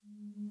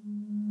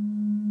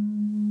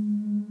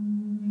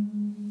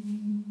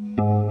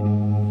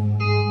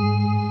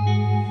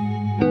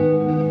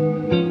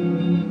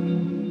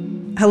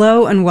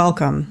Hello and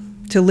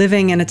welcome to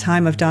Living in a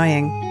Time of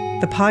Dying,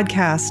 the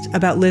podcast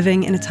about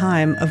living in a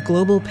time of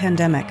global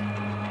pandemic,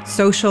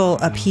 social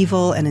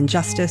upheaval and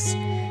injustice,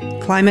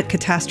 climate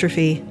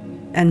catastrophe,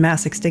 and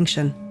mass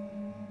extinction.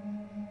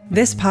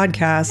 This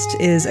podcast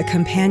is a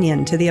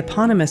companion to the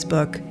eponymous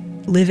book,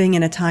 Living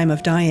in a Time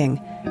of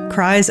Dying,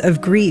 Cries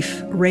of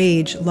Grief,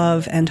 Rage,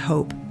 Love, and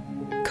Hope,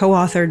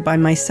 co-authored by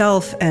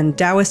myself and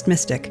Taoist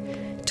mystic,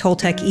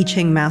 Toltec I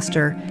Ching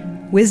master,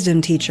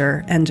 wisdom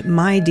teacher, and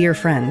my dear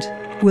friend,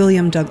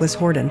 William Douglas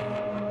Horden.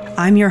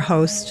 I'm your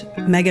host,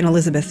 Megan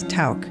Elizabeth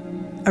Tauk,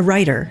 a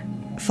writer,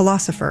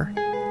 philosopher,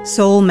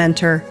 soul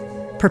mentor,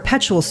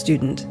 perpetual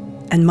student,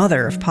 and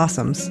mother of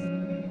possums.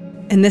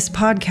 In this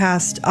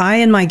podcast, I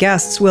and my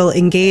guests will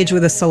engage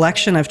with a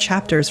selection of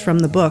chapters from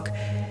the book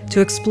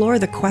to explore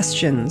the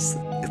questions,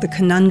 the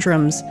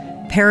conundrums,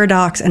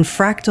 paradox, and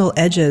fractal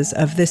edges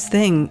of this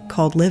thing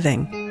called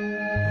living.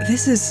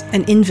 This is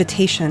an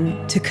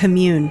invitation to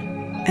commune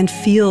and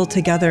feel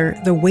together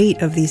the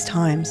weight of these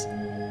times,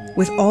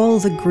 with all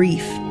the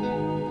grief,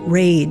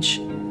 rage,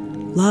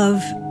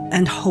 love,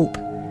 and hope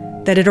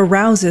that it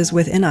arouses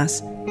within us,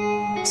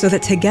 so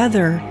that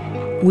together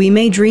we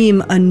may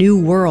dream a new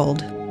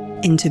world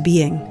into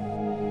being.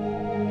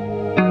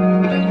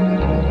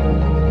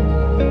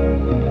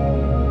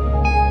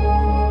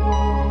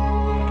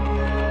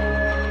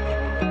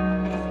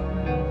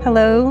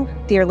 Hello,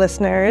 dear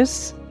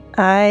listeners.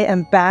 I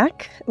am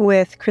back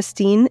with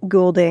Christine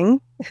Goulding,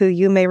 who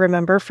you may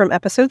remember from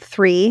episode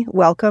 3.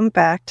 Welcome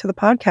back to the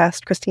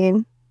podcast,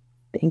 Christine.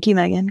 Thank you,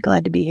 Megan.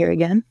 Glad to be here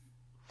again.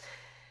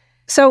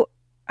 So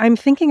I'm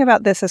thinking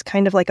about this as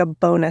kind of like a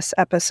bonus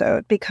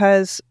episode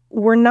because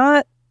we're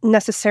not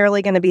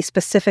necessarily going to be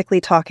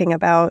specifically talking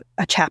about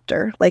a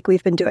chapter like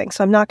we've been doing.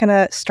 So I'm not going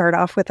to start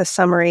off with a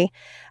summary.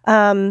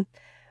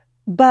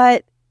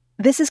 But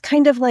this is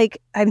kind of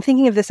like, I'm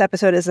thinking of this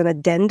episode as an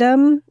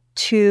addendum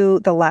to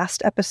the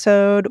last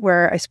episode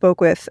where I spoke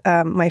with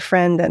my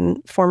friend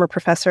and former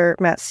professor,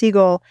 Matt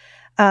Siegel,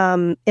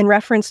 in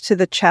reference to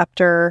the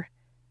chapter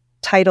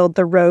titled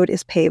The Road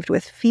is Paved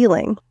with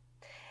Feeling.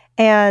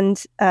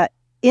 And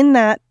in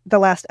that, the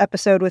last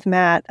episode with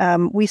Matt,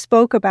 we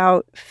spoke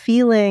about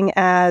feeling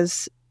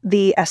as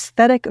the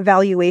aesthetic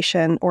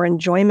valuation or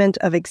enjoyment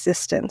of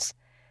existence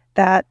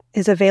that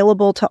is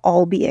available to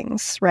all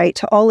beings, right?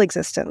 To all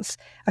existence,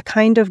 a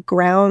kind of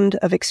ground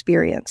of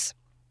experience.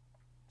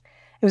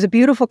 It was a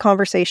beautiful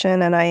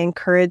conversation, and I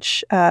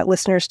encourage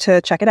listeners to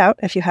check it out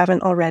if you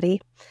haven't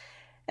already.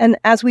 And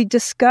as we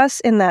discuss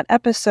in that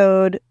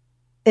episode,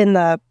 in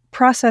the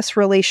process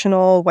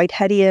relational,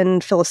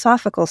 Whiteheadian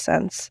philosophical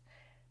sense,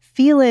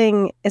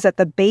 feeling is at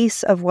the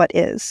base of what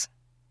is.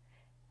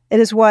 It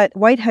is what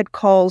Whitehead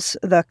calls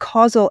the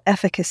causal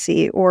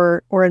efficacy,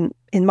 or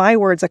in my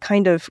words, a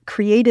kind of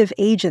creative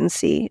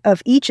agency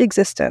of each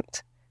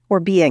existent or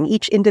being,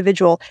 each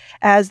individual,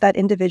 as that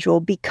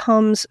individual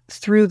becomes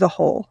through the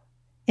whole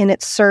in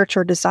its search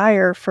or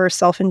desire for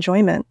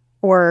self-enjoyment,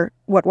 or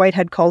what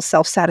Whitehead calls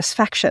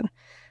self-satisfaction,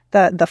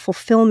 the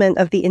fulfillment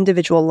of the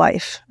individual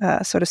life,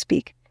 so to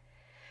speak.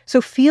 So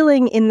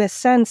feeling in this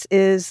sense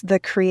is the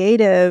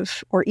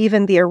creative or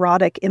even the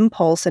erotic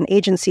impulse and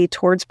agency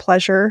towards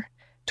pleasure,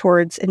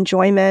 towards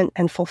enjoyment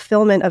and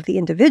fulfillment of the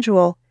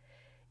individual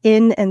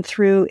in and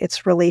through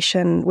its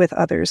relation with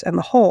others and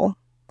the whole.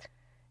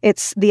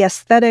 It's the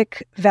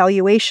aesthetic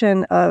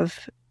valuation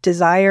of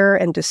desire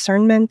and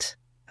discernment,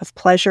 of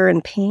pleasure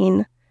and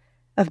pain,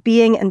 of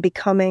being and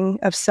becoming,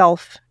 of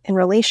self in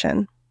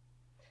relation.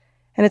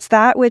 And it's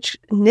that which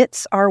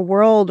knits our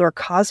world or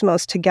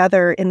cosmos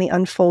together in the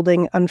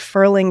unfolding,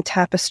 unfurling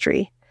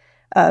tapestry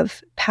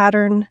of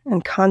pattern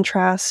and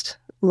contrast,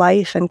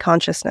 life and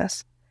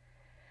consciousness.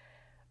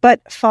 But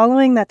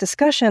following that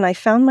discussion, I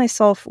found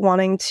myself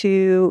wanting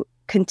to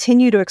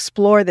continue to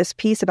explore this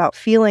piece about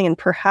feeling, and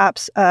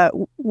perhaps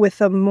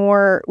with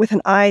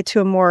an eye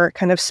to a more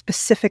kind of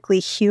specifically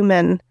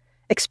human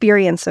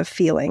experience of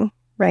feeling,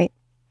 right?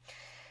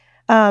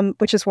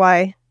 Which is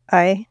why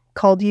I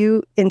called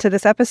you into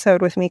this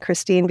episode with me,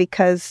 Christine,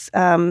 because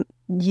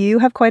you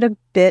have quite a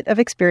bit of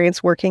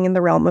experience working in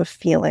the realm of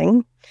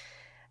feeling,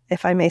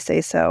 if I may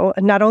say so,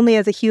 not only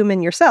as a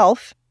human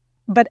yourself,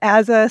 but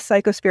as a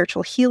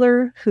psychospiritual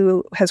healer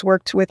who has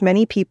worked with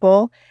many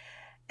people,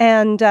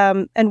 and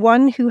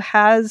one who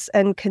has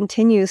and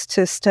continues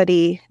to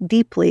study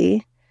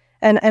deeply,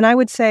 and I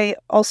would say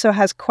also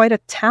has quite a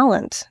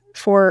talent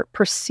for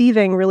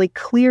perceiving really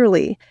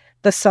clearly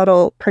the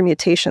subtle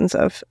permutations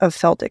of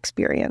felt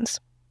experience.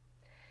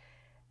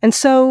 And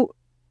so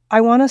I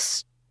want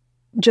to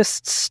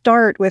just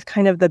start with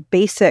kind of the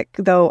basic,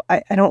 though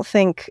I don't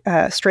think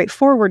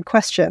straightforward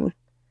question: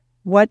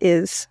 what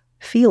is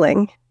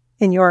feeling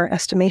in your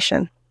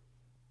estimation?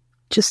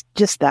 Just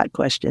that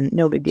question.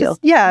 No big deal.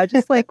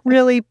 Just like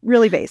really,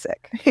 really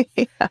basic.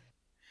 Yeah.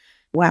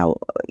 Wow.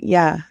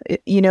 Yeah.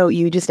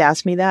 You just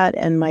asked me that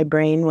and my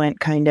brain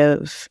went kind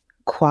of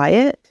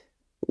quiet,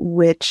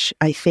 which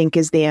I think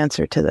is the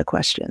answer to the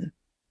question.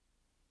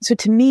 So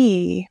to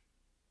me,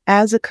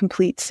 as a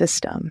complete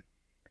system,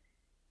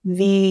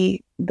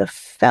 the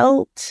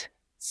felt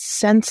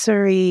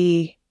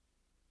sensory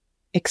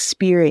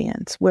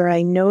experience where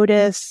I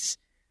notice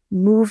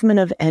movement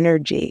of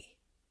energy,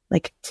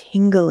 like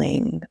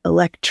tingling,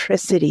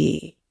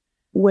 electricity,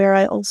 where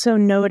I also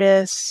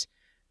notice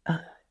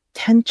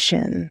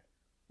tension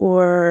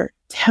or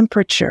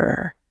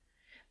temperature.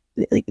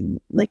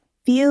 Like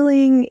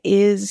feeling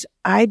is,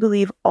 I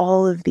believe,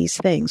 all of these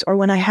things. Or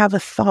when I have a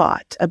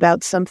thought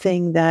about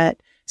something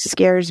that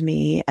scares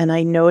me and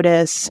I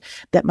notice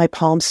that my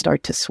palms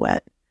start to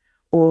sweat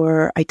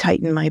or I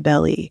tighten my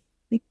belly,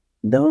 like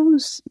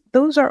those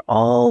are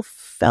all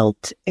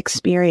felt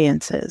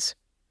experiences.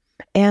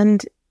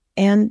 And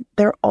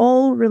they're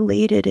all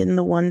related in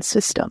the one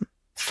system: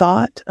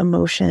 thought,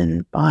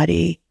 emotion,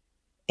 body,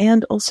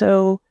 and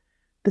also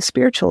the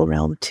spiritual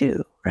realm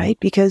too, right?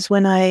 Because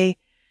when I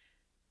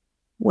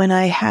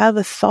have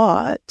a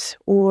thought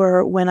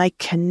or when I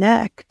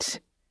connect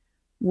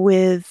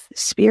with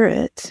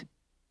spirit,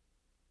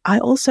 I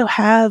also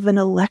have an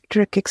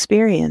electric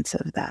experience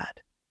of that.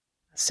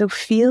 So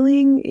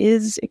feeling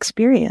is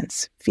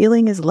experience.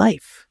 Feeling is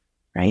life,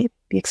 right?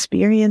 The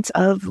experience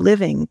of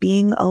living,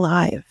 being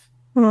alive.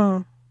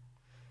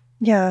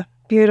 Yeah,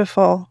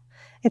 beautiful.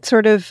 It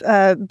sort of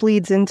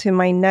bleeds into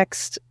my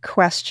next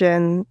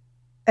question.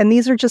 And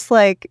these are just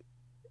like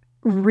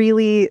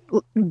really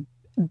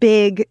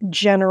big,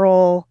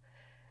 general,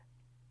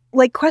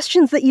 like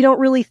questions that you don't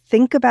really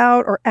think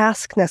about or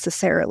ask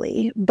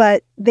necessarily,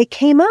 but they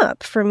came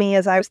up for me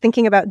as I was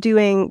thinking about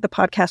doing the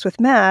podcast with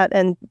Matt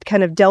and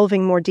kind of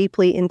delving more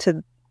deeply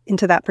into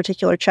that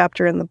particular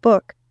chapter in the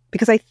book.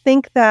 Because I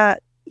think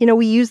that,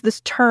 we use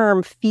this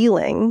term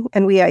feeling,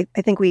 and I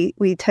think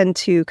we tend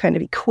to kind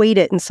of equate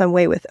it in some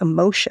way with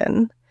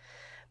emotion,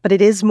 but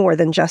it is more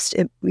than just,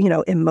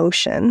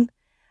 emotion.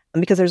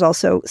 Because there's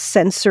also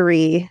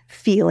sensory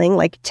feeling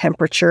like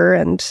temperature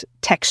and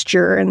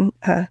texture and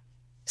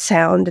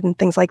sound and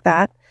things like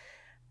that.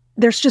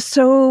 There's just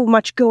so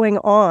much going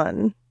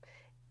on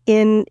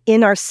in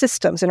our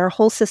systems, in our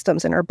whole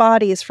systems, in our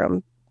bodies,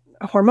 from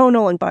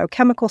hormonal and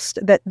biochemical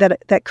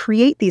that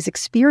create these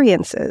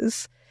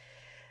experiences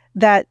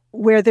that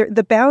where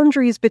the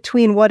boundaries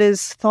between what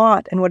is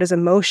thought and what is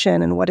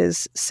emotion and what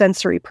is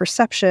sensory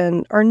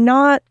perception are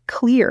not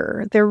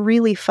clear. They're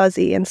really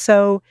fuzzy. And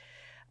so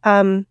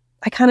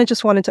I kind of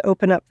just wanted to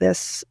open up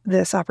this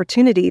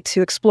opportunity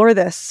to explore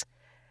this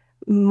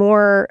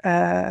more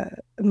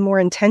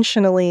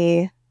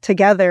intentionally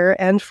together,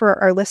 and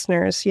for our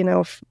listeners.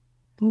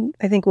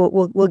 I think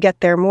we'll get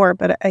there more,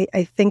 but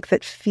I think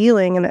that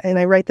feeling, and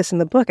I write this in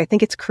the book, I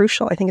think it's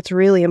crucial. I think it's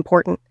really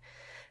important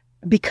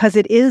because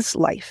it is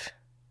life.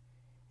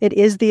 It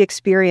is the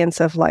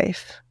experience of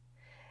life,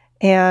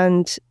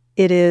 and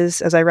it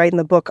is, as I write in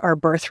the book, our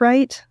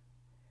birthright.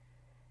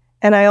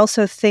 And I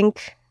also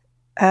think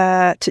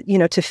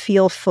to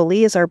feel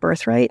fully is our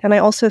birthright. And I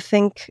also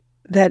think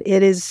that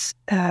it is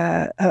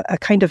a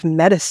kind of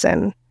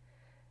medicine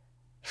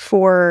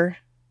for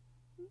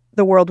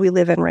the world we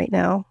live in right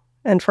now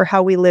and for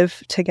how we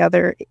live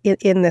together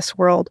in this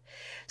world.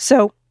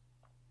 So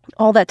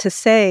all that to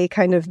say,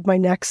 kind of my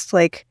next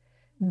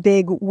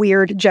big,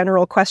 weird,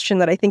 general question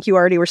that I think you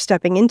already were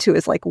stepping into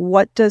is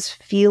what does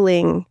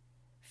feeling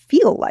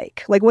feel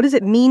like? What does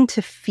it mean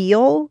to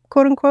feel,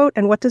 quote unquote,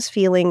 and what does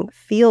feeling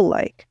feel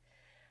like?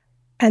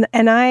 And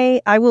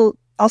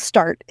I'll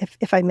start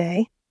if I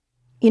may.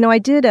 I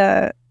did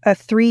a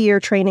 3-year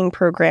training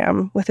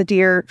program with a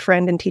dear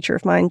friend and teacher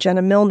of mine,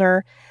 Jenna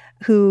Milner,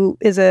 who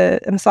is a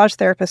massage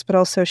therapist, but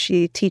also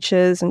she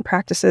teaches and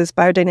practices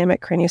biodynamic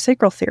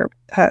craniosacral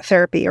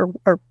therapy or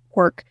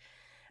work.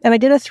 And I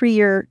did a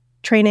 3-year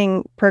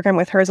training program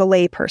with her as a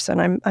lay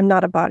person. I'm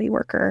not a body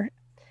worker.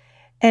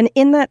 And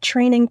in that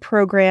training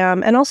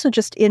program, and also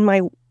just in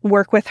my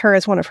work with her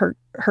as one of her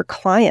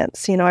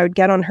clients, I would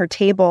get on her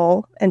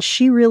table, and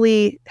she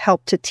really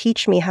helped to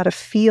teach me how to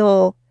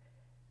feel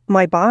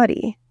my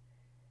body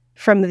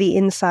from the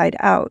inside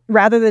out,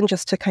 rather than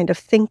just to kind of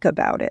think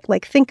about it.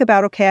 Think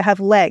about, okay, I have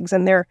legs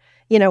and they're,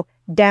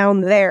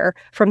 down there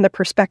from the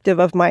perspective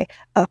of my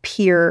up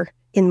here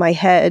in my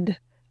head,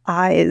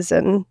 eyes,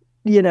 and,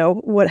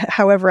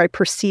 however I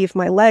perceive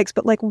my legs.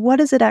 But what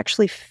does it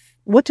actually,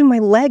 what do my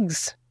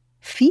legs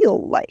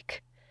feel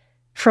like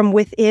from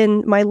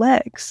within my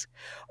legs?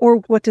 Or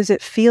what does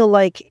it feel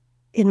like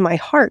in my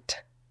heart?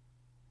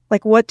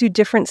 What do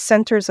different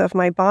centers of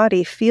my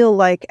body feel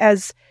like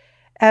as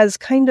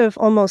kind of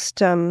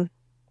almost as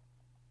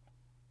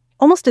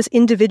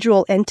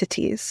individual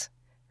entities,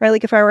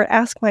 right? If I were to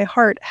ask my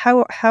heart,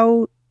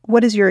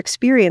 what is your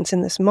experience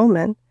in this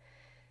moment?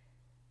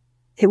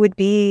 It would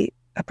be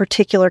a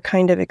particular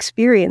kind of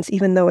experience,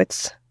 even though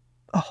it's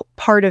a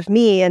part of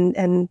me,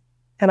 and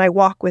I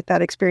walk with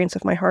that experience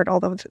of my heart all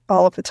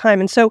of the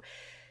time. And so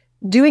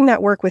doing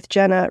that work with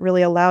Jenna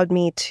really allowed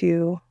me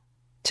to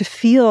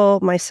feel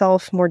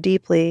myself more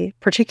deeply,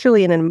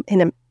 particularly in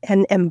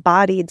an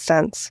embodied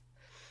sense.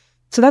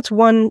 So that's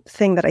one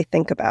thing that I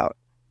think about,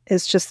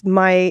 is just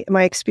my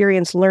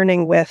experience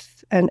learning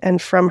with and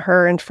from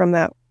her and from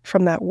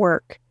that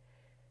work.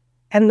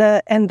 And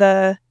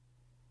the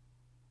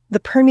the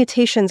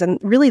permutations and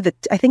really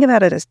I think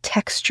about it as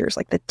textures,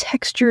 like the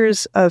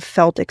textures of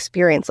felt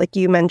experience. Like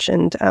you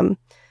mentioned,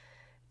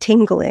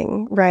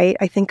 tingling, right?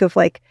 I think of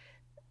like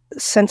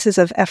senses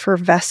of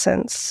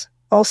effervescence.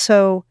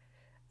 Also,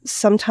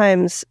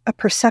 sometimes a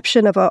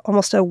perception of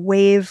almost a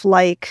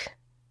wave-like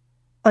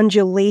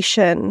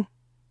undulation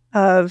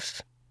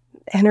of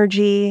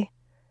energy,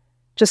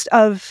 just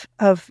of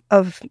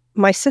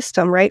my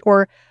system, right?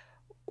 Or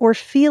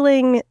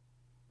feeling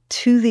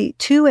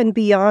to and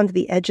beyond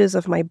the edges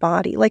of my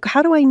body. Like,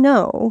 how do I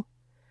know?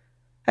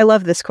 I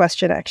love this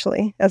question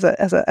actually as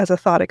a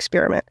thought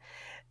experiment.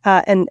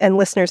 And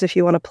listeners, if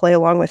you want to play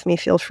along with me,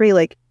 feel free.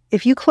 Like,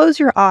 if you close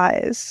your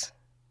eyes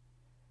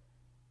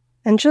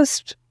and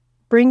just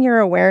bring your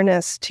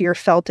awareness to your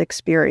felt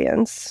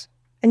experience,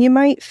 and you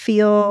might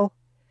feel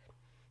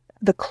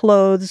the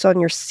clothes on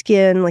your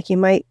skin, like you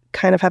might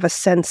kind of have a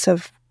sense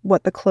of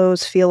what the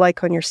clothes feel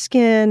like on your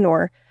skin,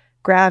 or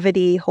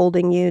gravity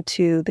holding you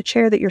to the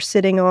chair that you're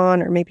sitting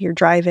on, or maybe you're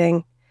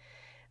driving.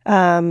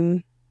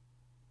 You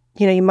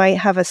might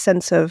have a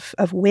sense of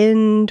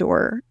wind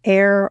or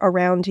air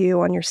around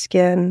you on your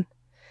skin.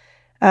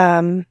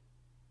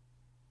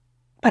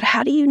 But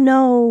how do you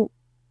know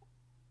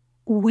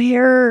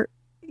where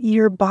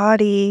your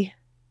body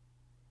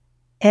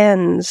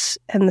ends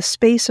and the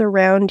space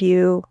around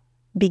you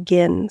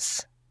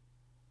begins?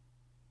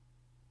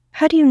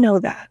 How do you know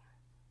that?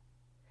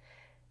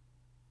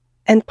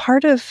 And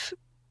part of,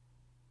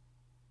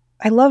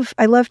 I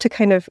love to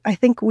kind of, I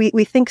think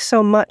we think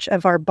so much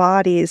of our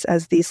bodies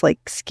as these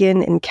like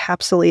skin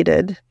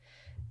encapsulated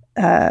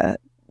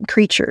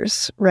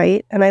creatures,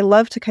 right? And I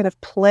love to kind of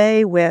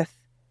play with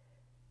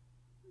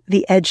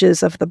the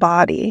edges of the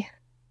body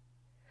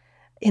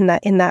in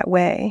that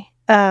way.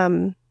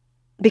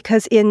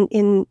 Because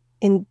in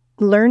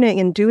learning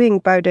and doing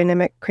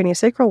biodynamic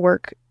craniosacral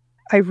work,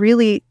 I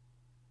really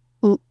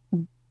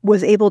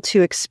was able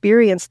to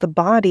experience the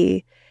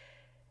body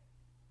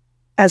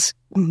as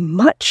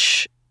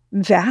much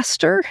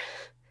vaster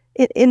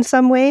in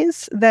some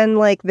ways than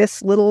like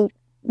this little,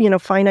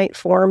 finite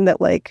form that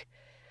like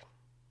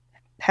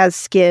has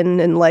skin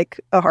and like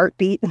a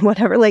heartbeat and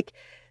whatever. Like,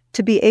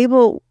 to be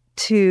able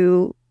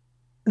to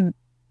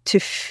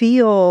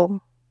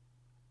feel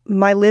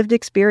my lived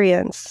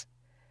experience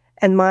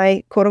and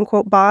my quote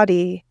unquote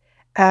body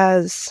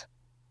as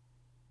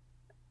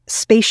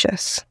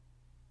spacious,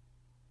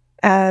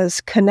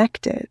 as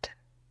connected,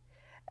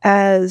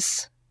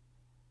 as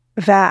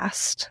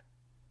vast,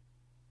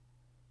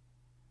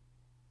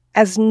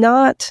 as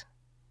not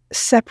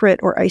separate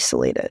or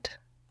isolated,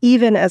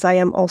 even as I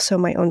am also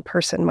my own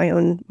person, my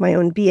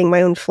own being,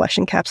 my own flesh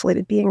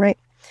encapsulated being, right?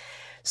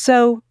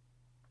 So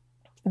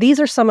these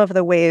are some of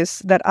the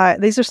ways that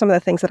these are some of the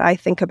things that I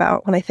think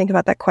about when I think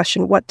about that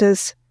question: what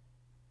does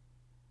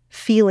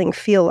feeling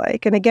feel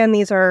like? And again,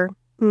 these are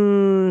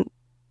more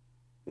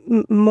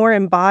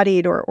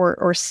embodied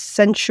or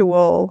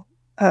sensual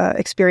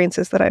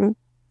experiences that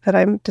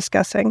I'm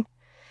discussing.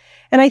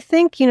 And I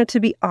think, to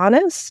be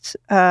honest,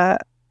 I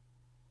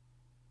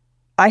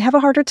have a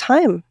harder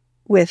time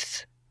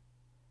with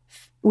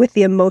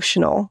the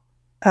emotional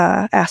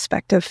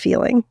aspect of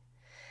feeling.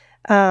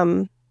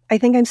 I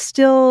think I'm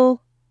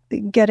still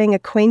getting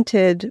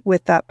acquainted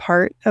with that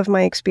part of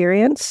my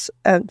experience,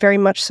 very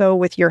much so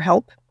with your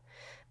help,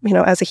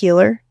 as a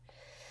healer.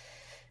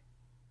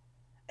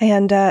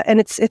 And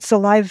it's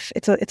alive.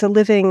 It's a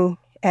living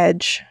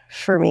edge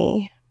for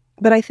me.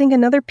 But I think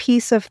another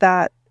piece of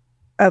that,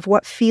 of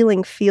what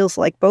feeling feels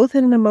like, both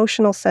in an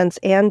emotional sense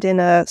and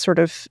in a sort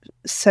of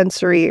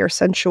sensory or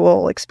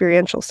sensual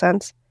experiential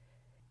sense,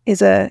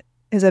 is a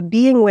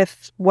being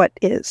with what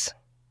is.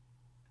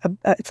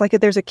 It's like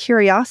there's a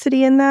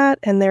curiosity in that,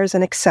 and there's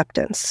an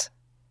acceptance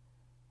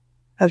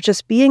of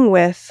just being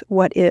with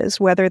what is,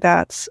 whether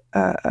that's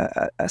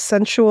a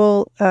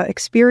sensual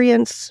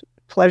experience,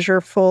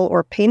 pleasureful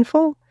or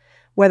painful,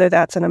 whether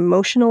that's an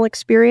emotional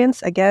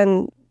experience,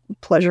 again,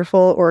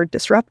 pleasureful or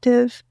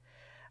disruptive,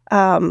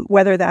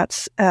 whether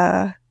that's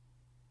an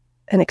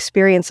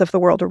experience of the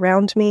world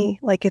around me.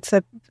 Like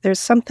there's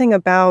something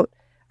about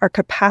our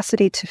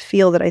capacity to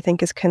feel that I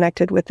think is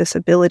connected with this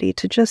ability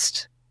to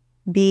just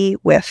be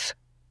with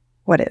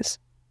what is.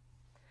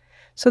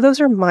 So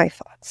those are my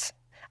thoughts.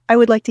 I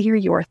would like to hear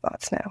your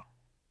thoughts now.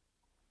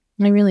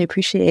 I really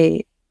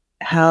appreciate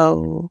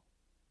how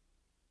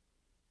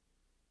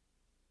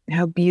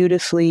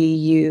beautifully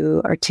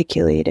you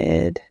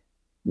articulated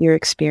your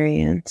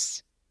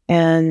experience.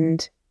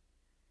 And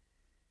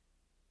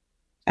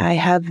I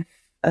have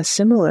a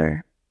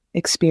similar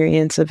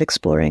experience of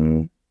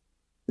exploring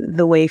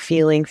the way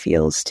feeling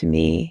feels to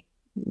me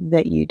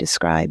that you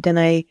described. And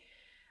I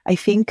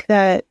think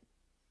that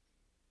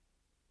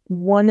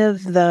one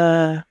of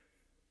the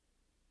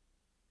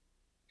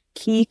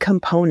key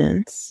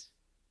components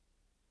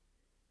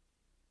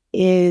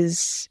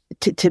is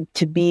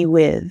to be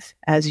with,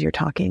 as you're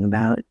talking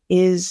about,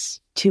 is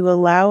to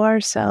allow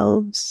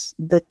ourselves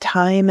the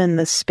time and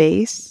the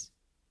space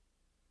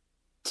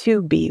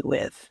to be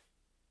with,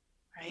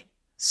 right?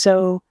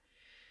 So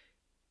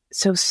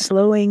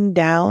slowing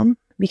down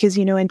Because,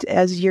 and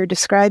as you're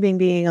describing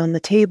being on the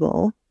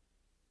table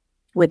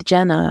with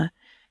Jenna,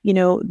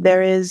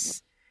 there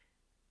is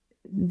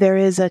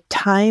a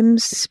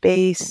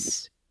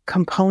time-space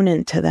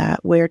component to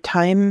that, where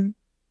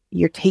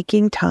you're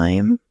taking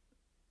time,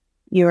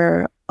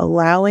 you're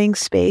allowing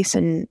space,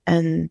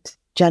 and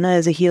Jenna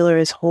as a healer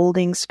is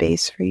holding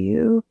space for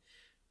you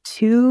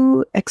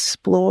to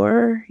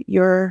explore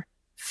your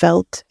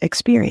felt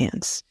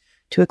experience,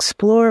 to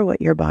explore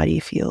what your body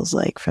feels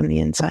like from the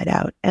inside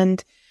out.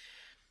 And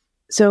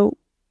so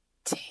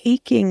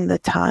taking the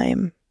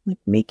time, like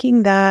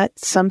making that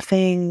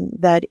something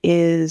that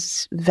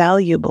is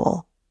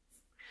valuable,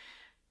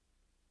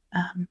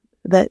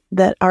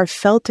 that our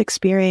felt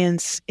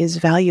experience is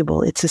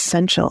valuable. It's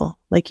essential,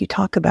 like you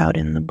talk about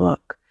in the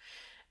book.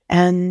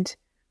 And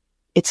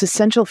it's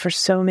essential for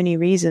so many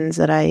reasons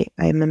that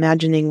I'm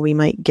imagining we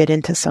might get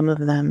into some of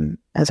them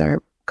as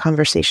our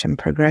conversation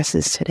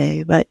progresses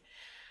today. But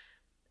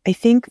I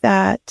think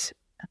that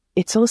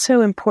it's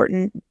also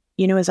important,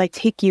 as I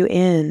take you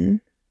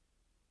in,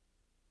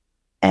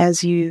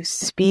 as you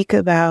speak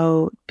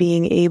about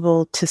being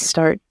able to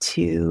start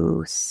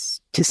to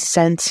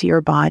sense your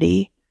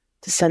body,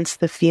 to sense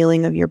the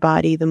feeling of your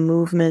body, the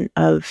movement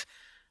of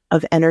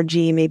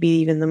energy, maybe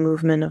even the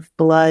movement of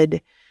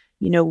blood.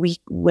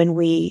 When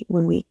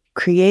we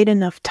create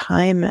enough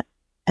time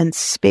and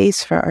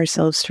space for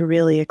ourselves to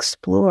really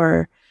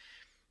explore,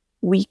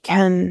 we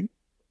can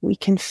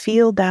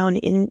feel down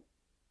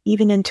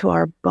even into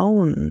our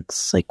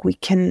bones. Like we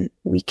can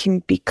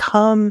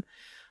become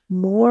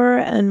more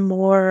and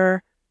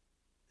more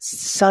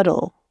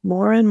subtle,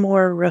 more and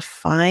more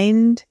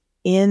refined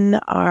in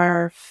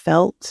our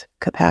felt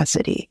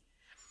capacity,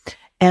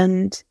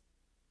 and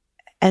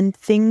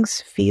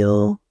things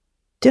feel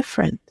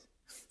different.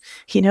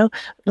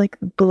 Like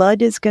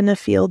blood is going to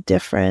feel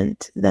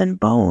different than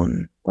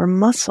bone or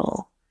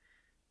muscle,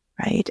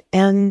 right?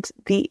 And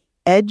the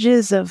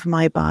edges of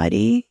my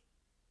body,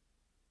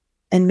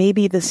 and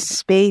maybe the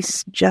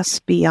space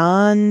just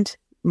beyond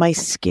my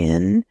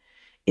skin,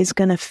 is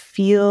going to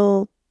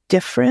feel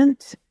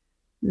different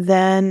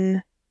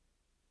than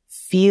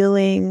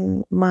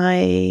feeling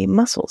my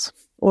muscles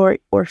or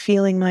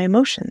feeling my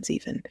emotions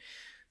even.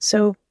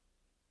 So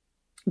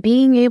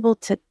being able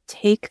to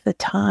take the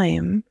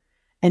time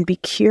and be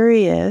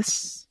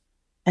curious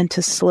and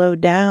to slow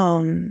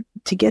down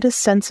to get a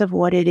sense of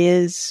what it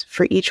is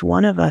for each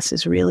one of us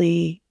is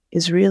really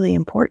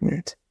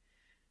important.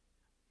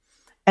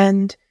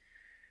 And,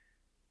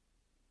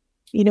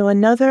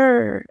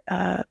 another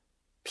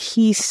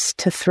piece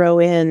to throw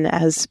in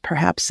as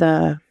perhaps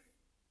an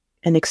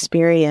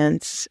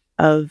experience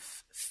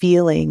of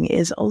feeling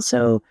is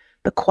also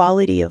the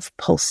quality of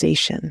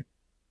pulsation.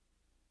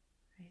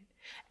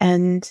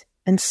 And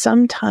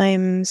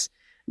sometimes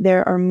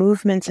there are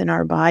movements in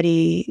our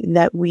body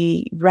that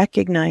we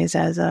recognize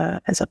as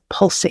a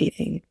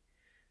pulsating,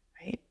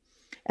 right?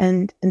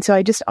 And so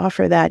I just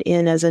offer that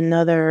in as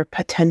another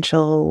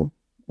potential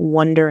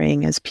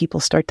wondering as people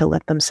start to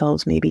let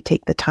themselves maybe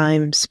take the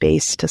time,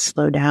 space to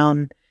slow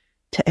down,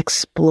 to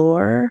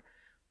explore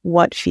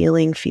what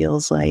feeling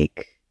feels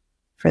like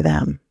for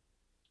them.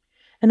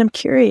 And I'm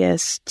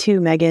curious too,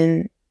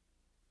 Megan,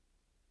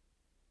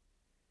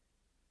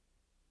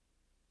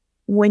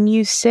 when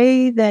you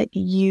say that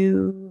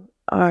you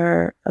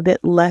are a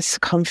bit less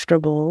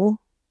comfortable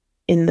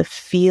in the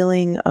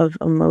feeling of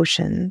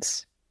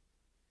emotions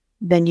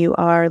than you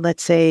are,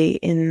 let's say,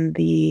 in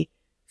the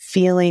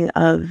feeling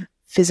of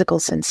physical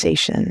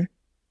sensation,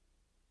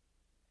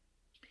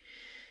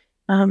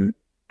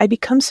 I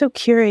become so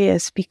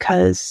curious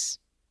because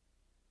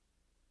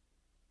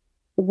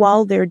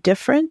while they're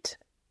different,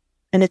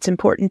 and it's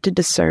important to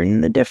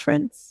discern the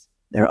difference,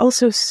 they're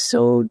also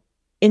so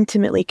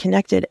intimately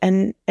connected.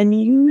 And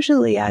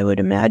usually I would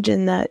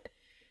imagine that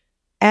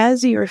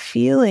as you're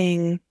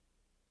feeling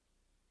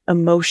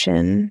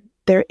emotion,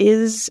 there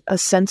is a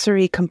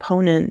sensory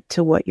component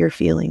to what you're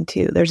feeling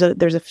too. There's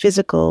a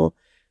physical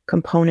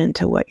component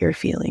to what you're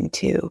feeling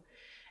too.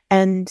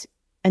 And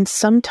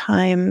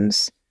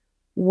sometimes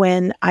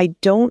when I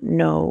don't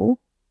know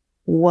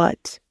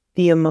what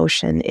the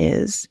emotion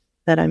is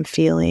that I'm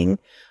feeling,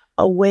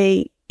 a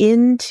way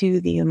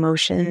into the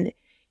emotion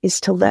is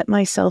to let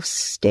myself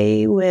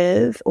stay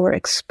with or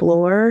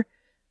explore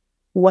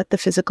what the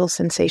physical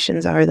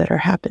sensations are that are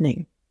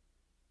happening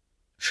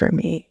for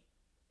me,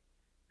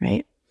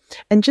 right?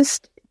 And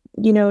just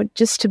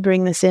to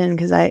bring this in,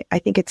 because I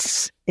think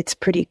it's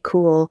pretty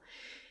cool.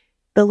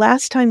 The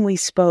last time we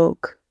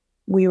spoke,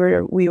 we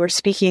were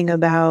speaking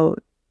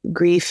about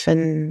grief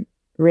and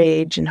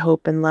rage and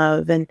hope and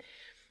love. And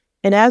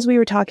as we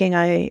were talking,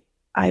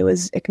 I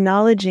was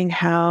acknowledging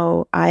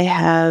how I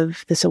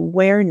have this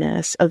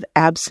awareness of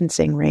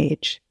absencing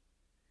rage,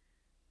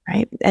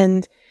 right?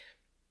 And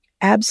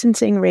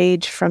absencing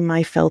rage from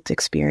my felt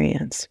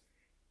experience.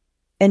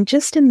 And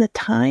just in the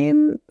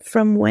time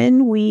from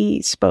when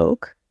we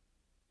spoke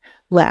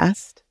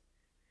last,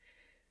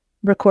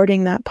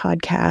 recording that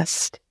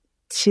podcast,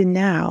 to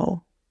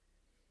now,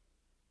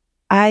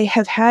 I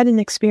have had an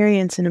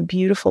experience in a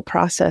beautiful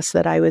process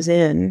that I was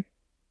in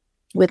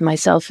with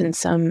myself and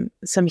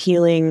some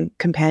healing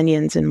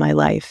companions in my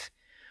life,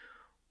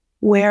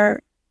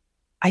 where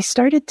I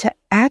started to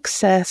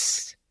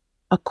access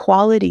a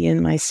quality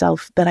in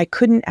myself that I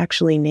couldn't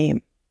actually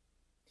name.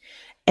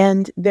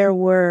 And there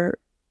were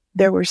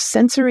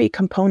sensory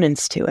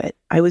components to it.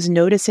 I was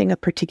noticing a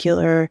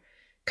particular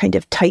kind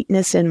of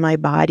tightness in my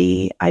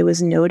body. I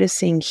was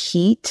noticing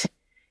heat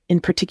in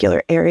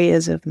particular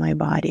areas of my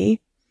body.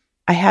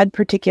 I had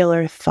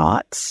particular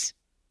thoughts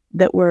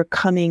that were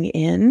coming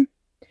in,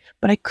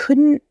 but I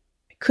couldn't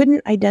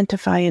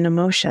identify an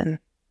emotion.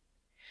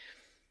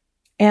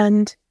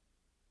 And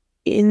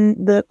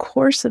in the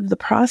course of the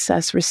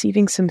process,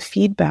 receiving some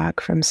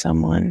feedback from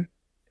someone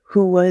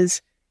who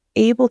was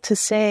able to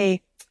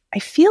say, I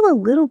feel a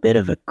little bit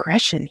of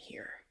aggression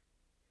here.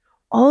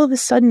 All of a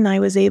sudden, I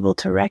was able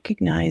to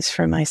recognize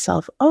for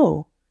myself,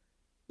 oh,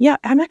 yeah,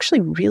 I'm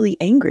actually really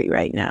angry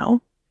right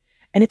now.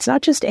 And it's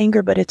not just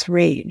anger, but it's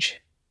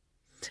rage.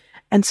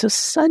 And so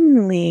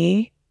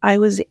suddenly I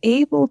was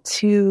able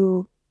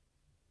to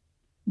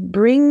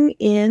bring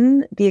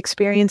in the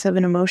experience of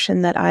an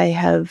emotion that I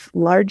have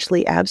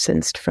largely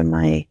absenced from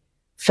my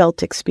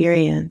felt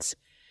experience.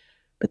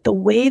 But the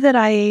way that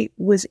I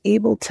was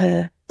able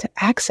to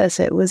access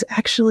it was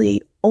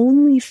actually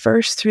only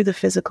first through the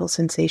physical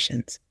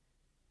sensations,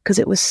 because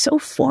it was so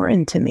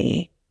foreign to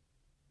me.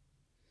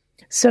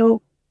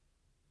 So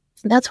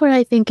that's where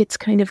I think it's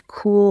kind of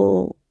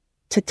cool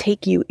to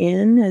take you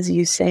in, as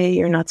you say,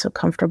 you're not so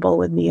comfortable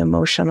with the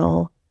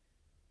emotional,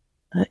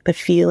 the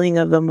feeling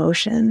of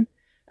emotion.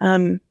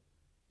 And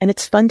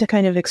it's fun to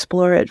kind of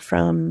explore it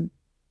from,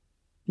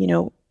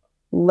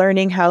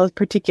 learning how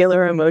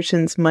particular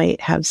emotions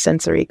might have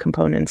sensory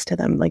components to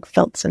them, like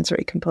felt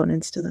sensory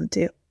components to them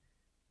too.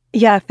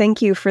 Yeah, thank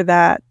you for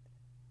that.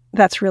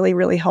 That's really,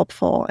 really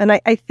helpful. And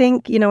I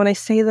think, when I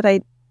say that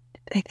I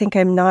think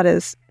I'm not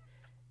as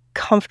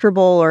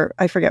comfortable, or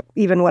I forget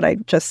even what I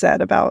just said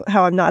about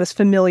how I'm not as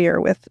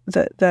familiar with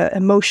the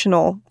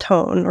emotional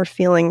tone or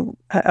feeling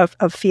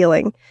of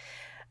feeling.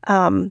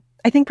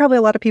 I think probably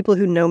a lot of people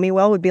who know me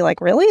well would be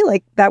like, really?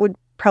 Like that would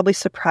probably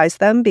surprise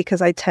them,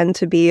 because I tend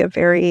to be a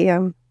very,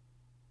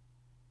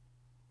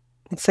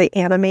 let's say,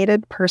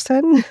 animated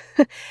person.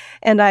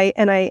 and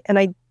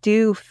I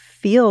do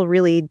feel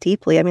really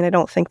deeply. I mean, I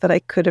don't think that I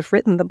could have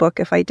written the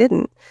book if I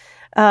didn't.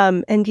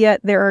 And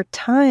yet there are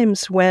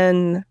times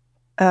when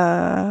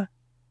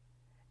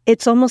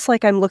it's almost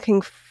like I'm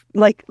looking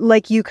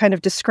like you kind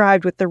of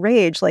described with the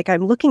rage, like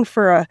I'm looking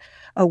for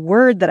a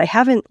word that I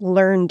haven't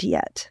learned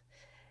yet.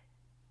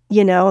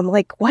 I'm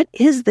like, what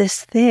is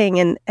this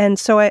thing? And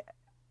so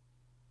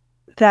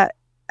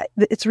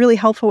it's really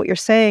helpful what you're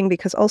saying,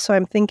 because also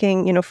I'm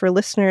thinking, for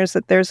listeners,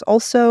 that there's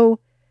also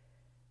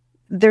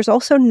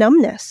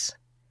numbness.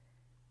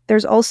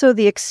 There's also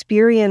the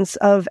experience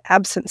of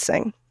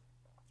absencing.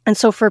 And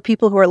so for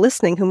people who are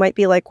listening who might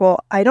be like,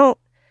 well, I don't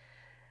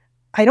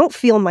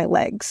feel my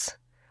legs,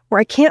 or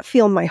I can't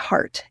feel my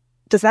heart.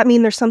 Does that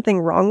mean there's something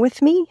wrong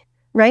with me?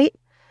 Right?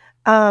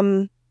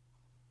 No.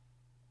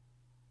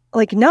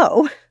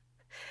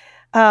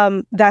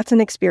 That's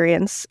an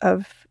experience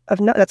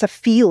that's a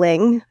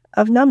feeling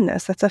of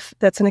numbness.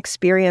 That's an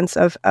experience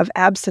of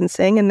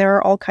absencing. And there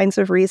are all kinds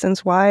of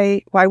reasons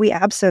why we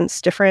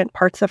absence different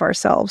parts of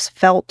ourselves,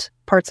 felt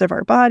parts of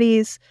our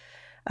bodies,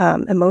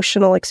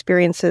 emotional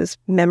experiences,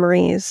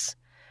 memories,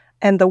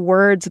 and the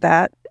words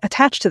that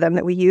attach to them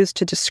that we use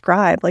to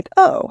describe, like,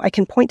 oh, I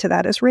can point to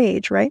that as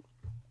rage, right?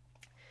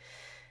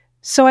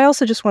 So I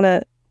also just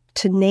want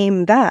to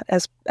name that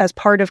as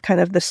part of kind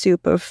of the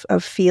soup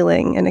of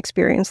feeling and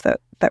experience that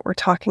we're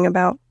talking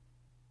about.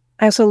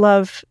 I also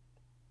love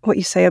what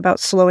you say about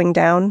slowing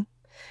down,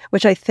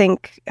 which I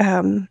think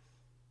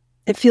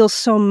it feels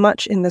so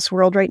much in this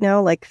world right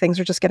now, like things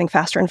are just getting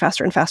faster and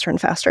faster and faster and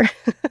faster.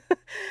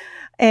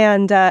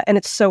 And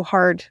it's so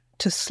hard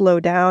to slow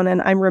down.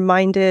 And I'm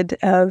reminded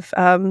of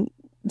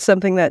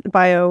something that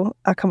Bayo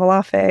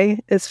Akomolafe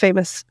is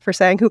famous for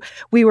saying, who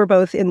we were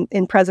both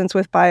in presence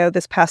with Bayo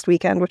this past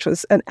weekend, which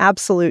was an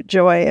absolute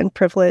joy and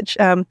privilege.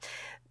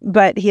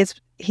 But he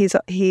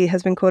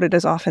has been quoted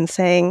as often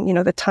saying,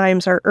 the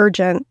times are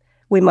urgent,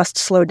 we must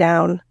slow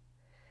down.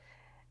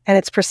 And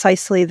it's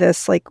precisely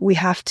this, like, we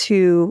have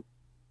to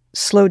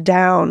slow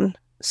down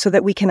so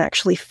that we can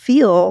actually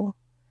feel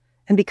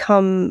and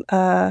become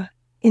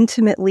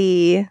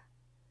intimately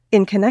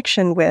in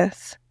connection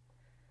with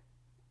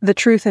the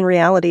truth and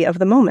reality of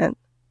the moment,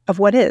 of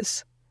what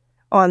is,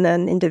 on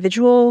an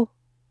individual,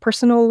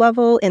 personal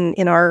level,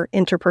 in our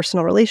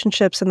interpersonal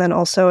relationships, and then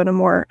also in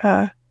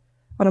on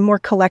a more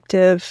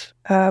collective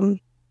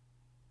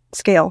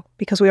scale,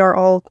 because we are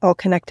all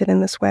connected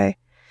in this way.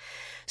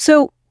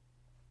 So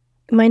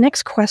my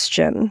next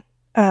question,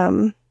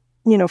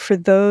 for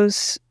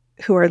those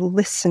who are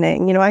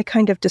listening, I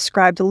kind of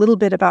described a little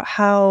bit about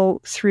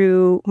how,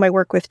 through my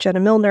work with Jenna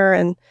Milner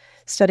and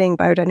studying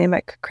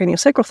biodynamic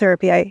craniosacral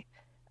therapy,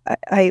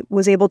 I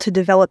was able to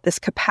develop this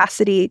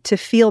capacity to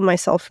feel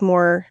myself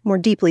more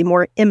deeply,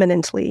 more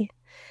immanently.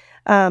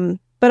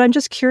 But I'm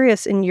just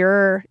curious, in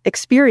your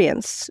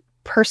experience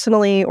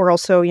personally, or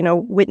also,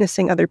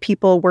 witnessing other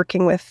people,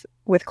 working with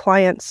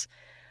clients,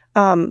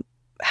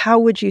 how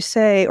would you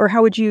say, or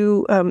how would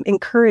you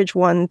encourage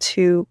one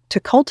to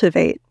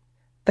cultivate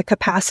the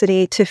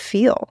capacity to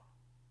feel?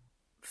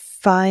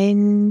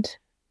 Find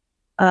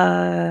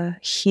a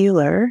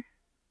healer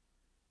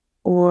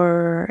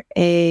or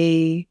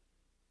a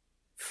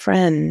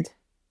friend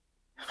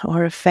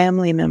or a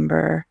family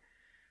member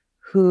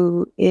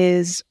who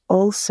is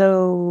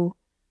also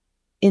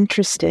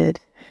interested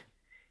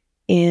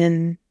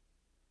in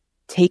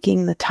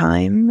taking the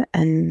time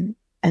and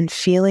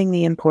feeling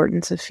the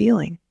importance of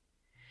feeling.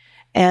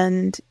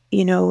 And,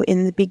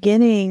 in the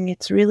beginning,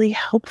 it's really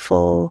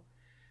helpful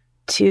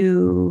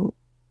to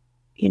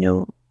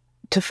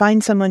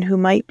find someone who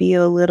might be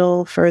a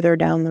little further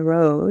down the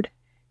road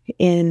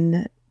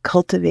in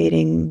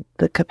cultivating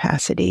the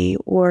capacity,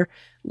 or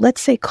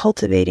let's say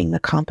cultivating the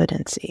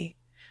competency,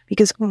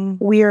 because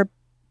we are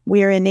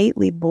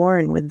innately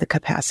born with the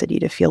capacity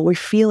to feel. We're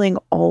feeling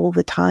all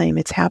the time.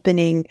 It's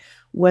happening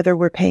whether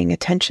we're paying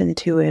attention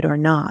to it or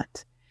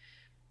not.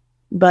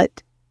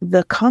 But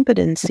the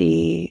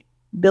competency,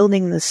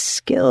 building the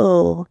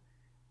skill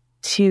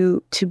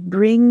to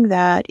bring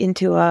that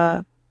into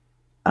a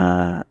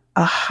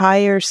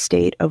higher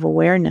state of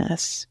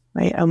awareness,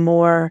 right? A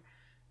more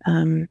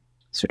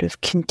sort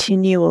of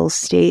continual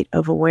state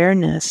of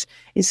awareness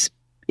is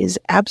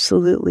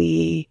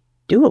absolutely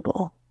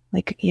doable.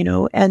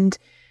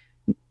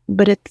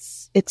 But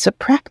it's a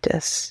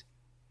practice,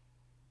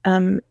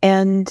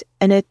 and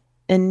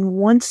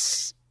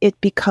once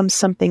it becomes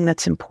something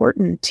that's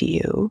important to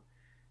you,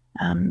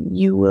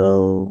 you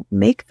will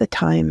make the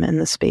time and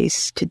the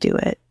space to do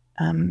it,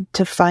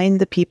 to find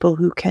the people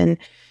who can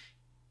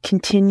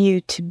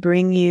continue to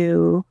bring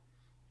you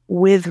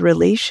with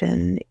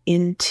relation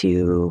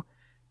into,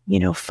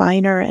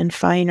 finer and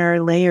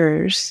finer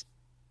layers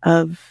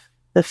of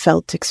the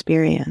felt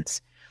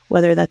experience,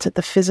 whether that's at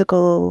the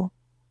physical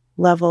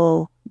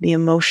level, the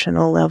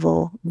emotional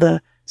level,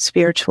 the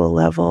spiritual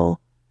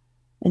level,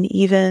 and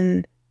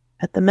even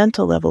at the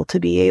mental level, to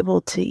be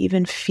able to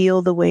even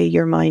feel the way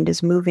your mind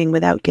is moving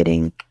without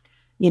getting,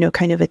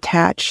 kind of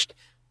attached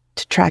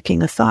to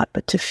tracking a thought,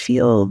 but to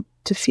feel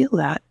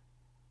that,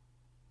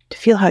 to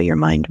feel how your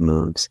mind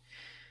moves.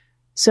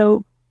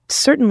 So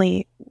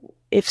certainly,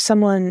 if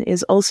someone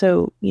is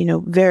also,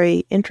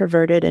 very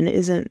introverted and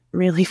isn't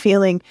really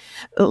feeling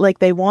like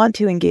they want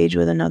to engage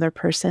with another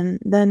person,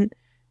 then,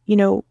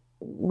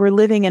 we're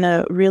living in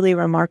a really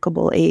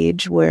remarkable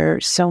age where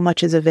so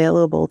much is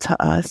available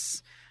to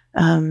us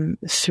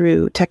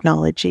through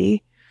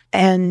technology.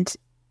 And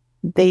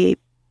you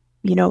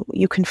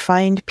can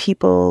find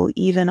people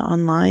even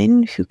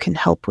online who can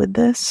help with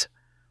this.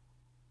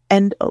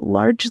 And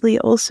largely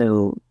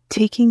also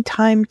taking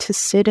time to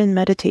sit in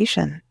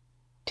meditation,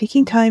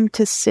 taking time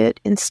to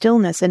sit in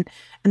stillness. And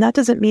that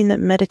doesn't mean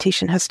that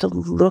meditation has to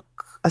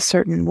look a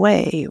certain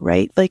way,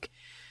 right? Like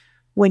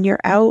when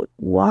you're out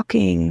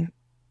walking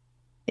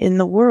in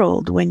the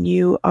world, when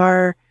you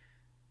are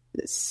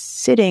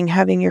sitting,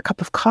 having your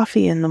cup of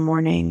coffee in the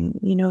morning,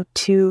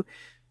 to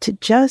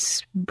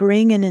just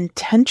bring an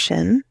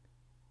intention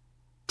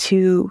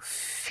to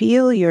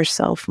feel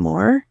yourself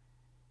more,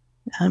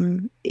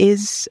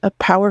 is a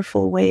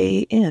powerful way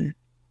in,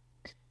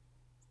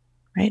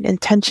 right?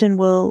 Intention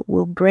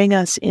will bring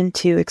us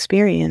into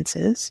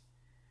experiences.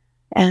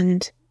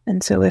 And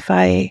so if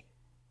I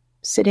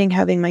sitting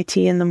having my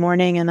tea in the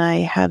morning and I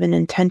have an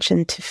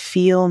intention to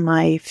feel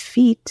my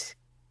feet,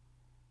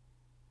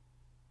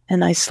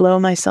 and I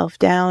slow myself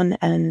down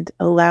and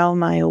allow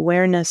my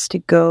awareness to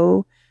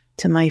go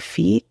to my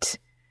feet,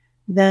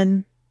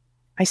 then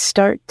I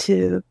start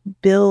to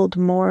build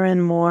more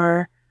and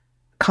more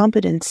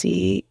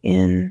competency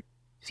in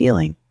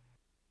feeling.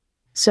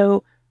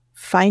 So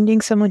finding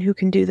someone who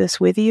can do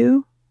this with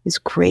you is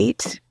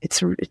great.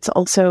 It's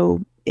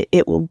also,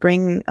 it will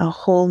bring a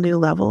whole new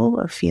level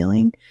of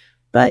feeling.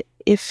 But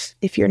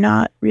if you're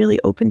not really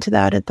open to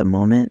that at the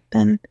moment,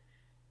 then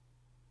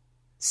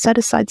set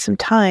aside some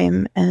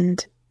time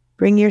and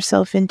bring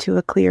yourself into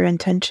a clear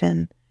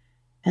intention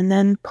and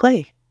then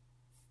play.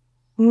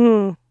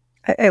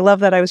 I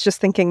love that. I was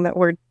just thinking that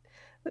word,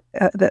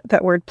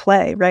 that word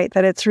play, right?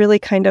 That it's really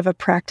kind of a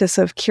practice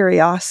of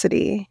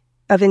curiosity,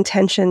 of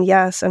intention,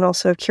 yes, and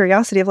also of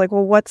curiosity of like,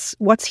 well,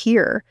 what's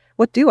here?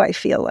 What do I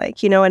feel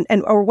like?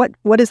 Or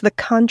what is the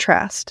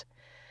contrast,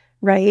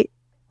 right?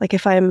 Like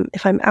if I'm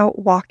out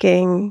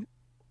walking,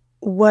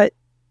 what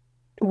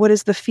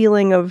is the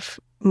feeling of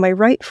my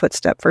right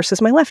footstep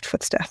versus my left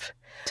footstep?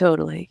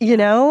 Totally.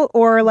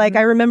 Or like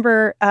I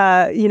remember,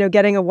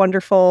 getting a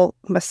wonderful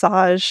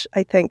massage,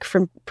 I think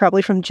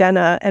probably from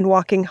Jenna, and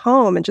walking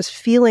home and just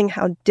feeling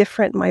how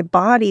different my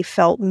body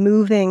felt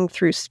moving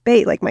through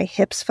space. Like my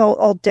hips felt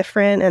all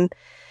different. And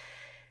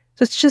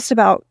so it's just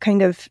about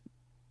kind of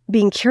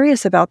being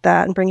curious about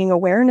that and bringing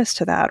awareness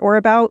to that, or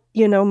about,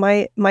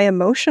 my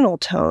emotional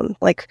tone,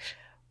 like,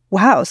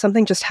 wow,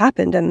 something just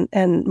happened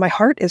and my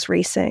heart is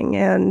racing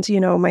and,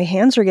 my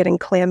hands are getting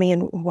clammy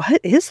and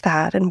what is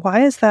that? And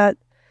why is that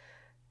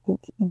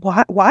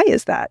why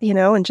is that,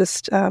 and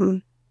just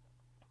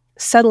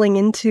settling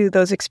into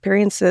those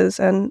experiences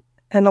and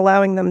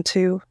allowing them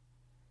to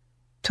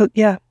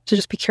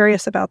just be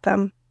curious about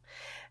them.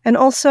 And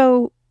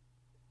also,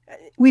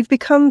 we've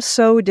become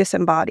so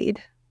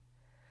disembodied.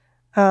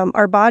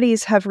 Our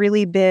bodies have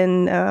really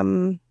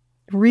been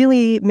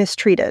really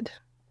mistreated.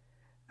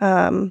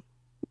 And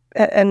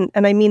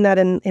I mean that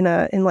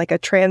in like a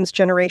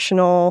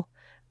transgenerational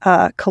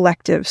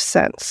collective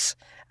sense.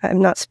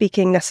 I'm not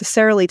speaking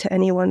necessarily to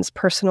anyone's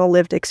personal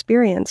lived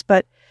experience,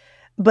 but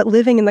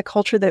living in the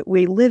culture that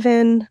we live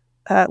in,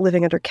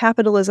 living under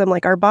capitalism,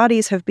 like our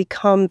bodies have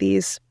become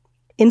these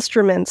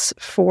instruments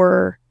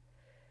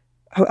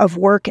of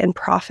work and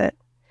profit.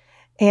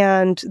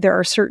 And there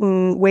are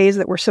certain ways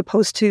that we're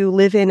supposed to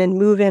live in and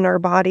move in our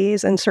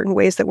bodies, and certain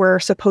ways that we're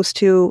supposed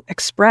to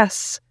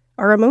express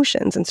our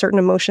emotions, and certain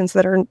emotions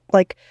that are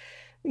like,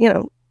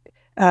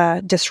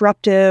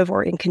 disruptive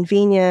or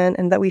inconvenient,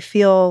 and that we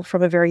feel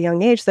from a very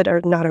young age that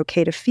are not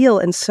okay to feel.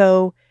 And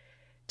so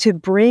to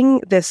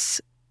bring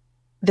this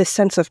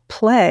sense of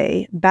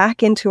play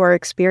back into our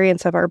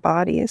experience of our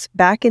bodies,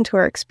 back into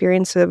our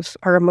experience of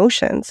our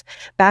emotions,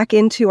 back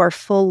into our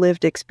full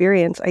lived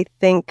experience, I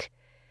think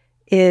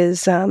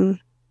is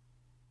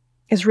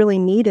really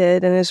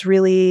needed and is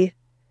really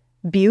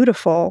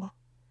beautiful,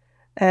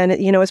 and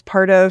is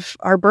part of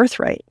our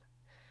birthright,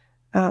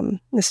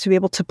 is to be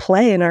able to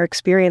play in our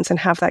experience and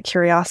have that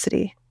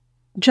curiosity.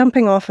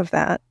 Jumping off of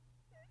that,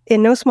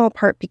 in no small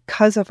part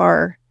because of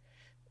our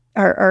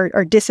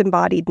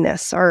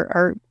disembodiedness,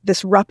 our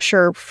this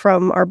rupture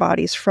from our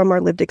bodies, from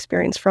our lived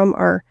experience, from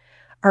our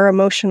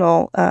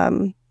emotional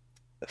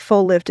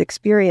full lived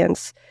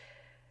experience,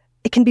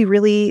 it can be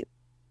really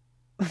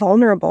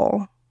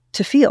vulnerable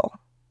to feel.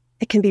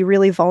 It can be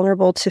really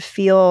vulnerable to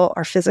feel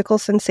our physical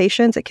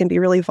sensations. It can be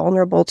really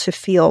vulnerable to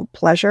feel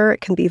pleasure.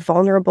 It can be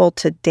vulnerable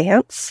to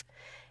dance.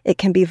 It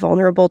can be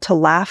vulnerable to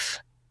laugh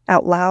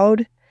out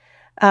loud,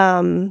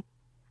 or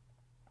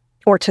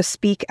to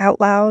speak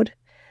out loud.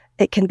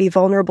 It can be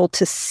vulnerable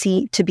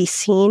to be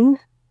seen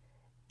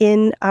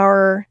in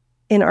our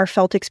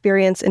felt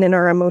experience and in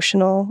our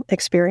emotional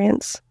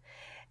experience.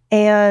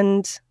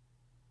 And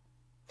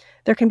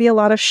there can be a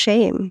lot of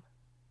shame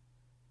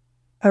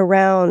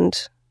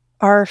around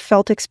our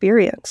felt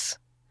experience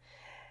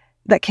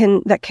that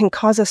can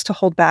cause us to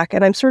hold back.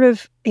 And I'm sort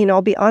of,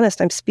 I'll be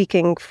honest, I'm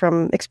speaking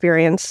from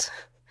experience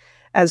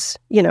as,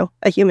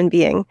 a human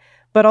being,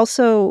 but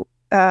also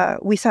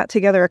we sat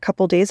together a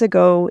couple days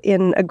ago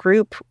in a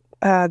group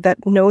that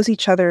knows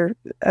each other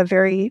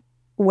very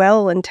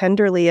well and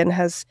tenderly, and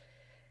has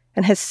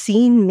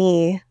seen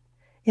me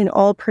in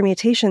all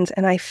permutations.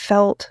 And I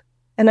felt,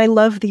 and I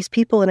love these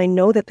people, and I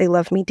know that they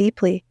love me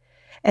deeply,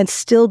 and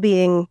still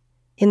being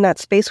in that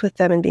space with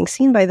them and being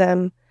seen by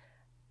them,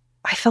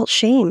 I felt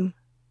shame.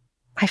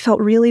 I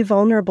felt really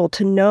vulnerable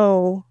to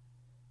know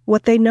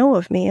what they know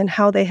of me and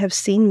how they have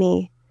seen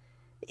me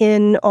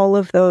in all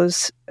of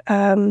those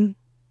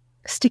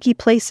sticky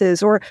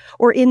places, or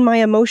in my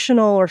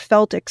emotional or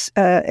felt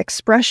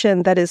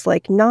expression that is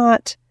like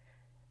not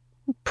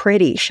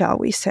pretty, shall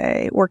we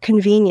say, or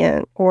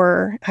convenient,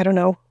 or I don't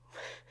know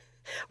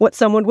what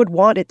someone would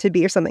want it to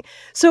be or something.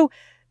 So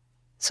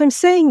I'm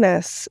saying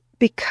this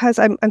because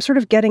I'm sort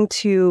of getting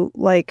to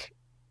like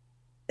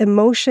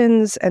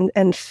emotions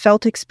and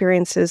felt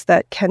experiences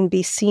that can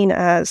be seen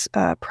as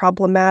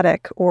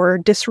problematic or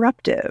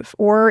disruptive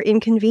or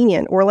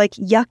inconvenient or like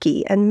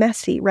yucky and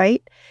messy,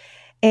 right?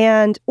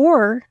 And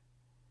or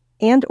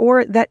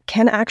that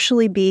can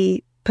actually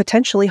be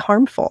potentially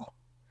harmful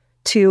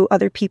to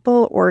other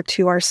people or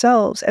to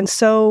ourselves. And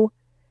so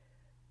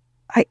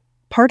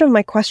part of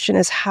my question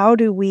is, how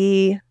do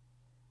we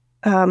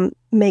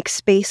make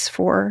space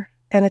for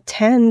and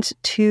attend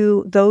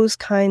to those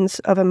kinds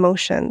of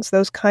emotions,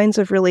 those kinds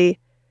of really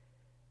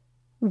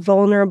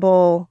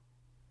vulnerable,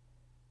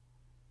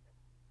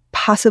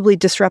 possibly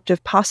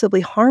disruptive,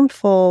 possibly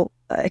harmful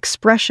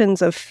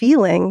expressions of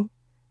feeling,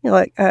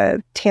 like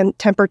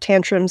temper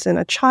tantrums in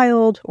a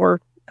child, or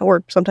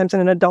sometimes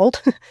in an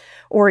adult,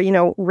 or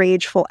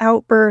rageful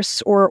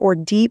outbursts, or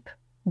deep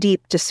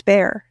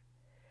despair.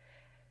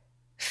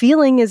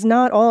 Feeling is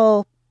not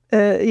all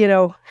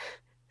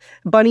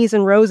bunnies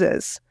and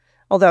roses,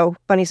 although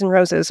bunnies and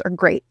roses are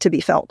great to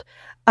be felt.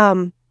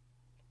 But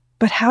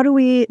how do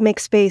we make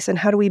space, and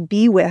how do we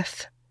be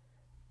with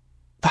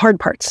the hard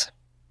parts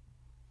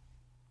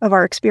of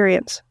our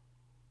experience?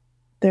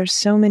 There's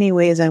so many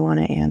ways I want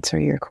to answer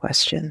your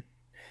question.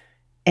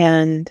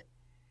 And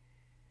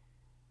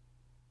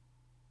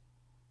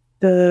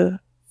the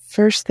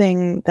first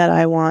thing that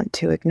I want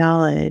to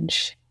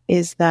acknowledge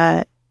is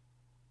that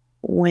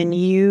when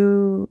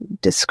you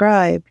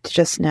described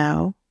just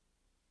now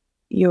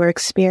your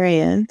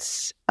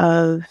experience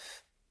of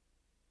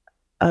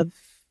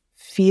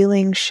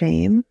feeling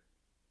shame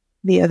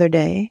the other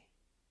day,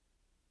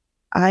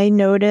 I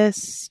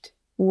noticed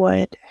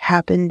what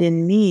happened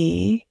in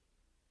me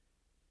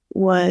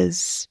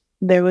was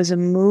there was a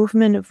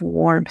movement of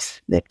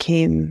warmth that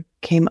came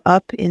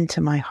up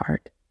into my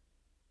heart.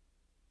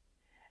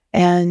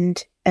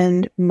 And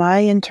And my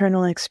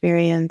internal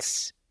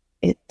experience,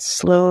 it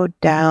slowed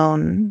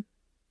down,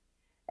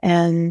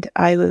 and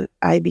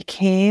I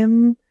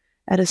became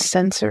at a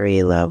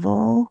sensory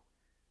level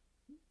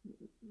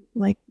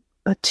like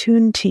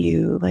attuned to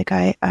you. Like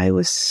I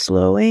was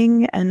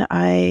slowing, and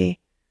I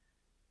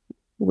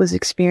was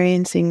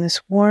experiencing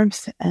this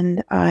warmth,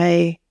 and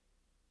I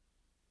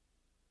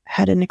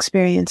had an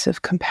experience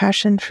of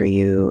compassion for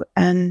you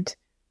and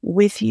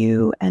with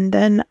you. And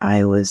then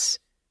I was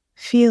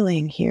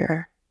feeling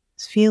here,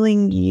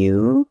 feeling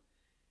you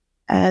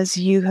as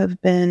you have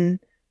been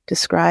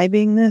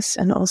describing this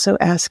and also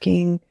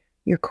asking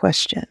your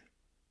question.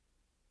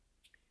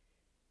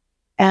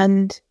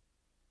 And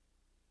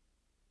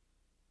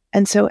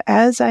so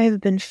as I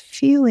have been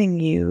feeling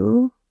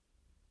you,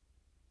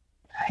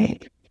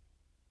 right,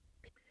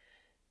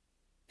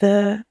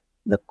 the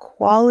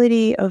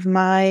quality of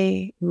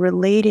my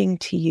relating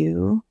to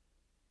you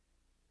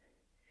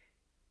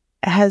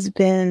has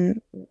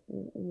been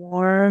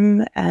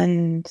warm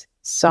and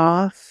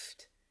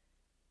soft.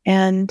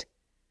 And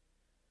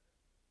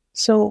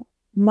so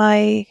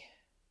when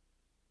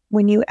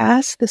you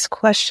ask this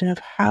question of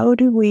how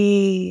do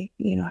we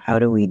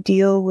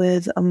deal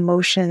with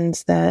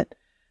emotions that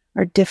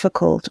are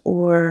difficult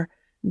or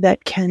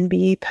that can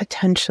be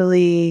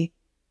potentially,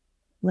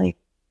 like,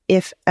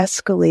 if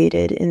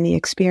escalated in the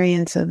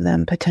experience of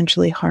them,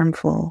 potentially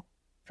harmful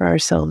for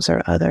ourselves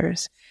or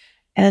others.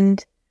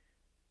 And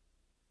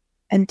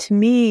to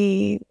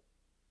me,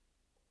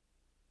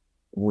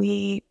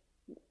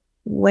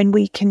 when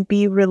we can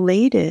be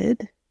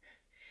related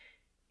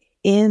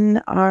in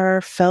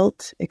our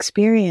felt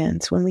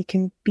experience, when we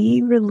can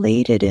be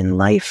related in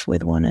life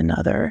with one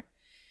another,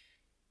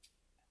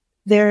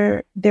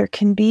 there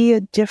can be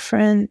a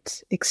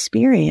different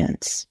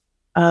experience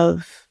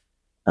of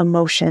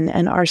emotion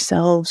and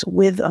ourselves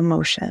with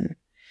emotion.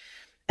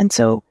 And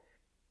so,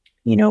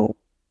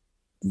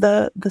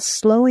 the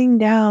slowing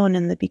down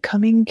and the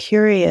becoming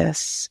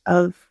curious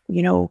of,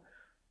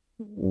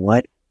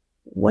 what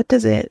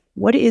is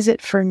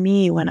it for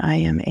me when I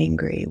am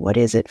angry? What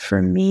is it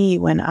for me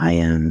when I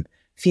am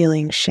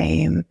feeling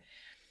shame?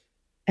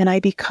 And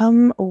I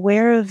become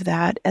aware of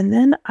that. And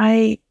then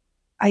I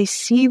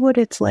see what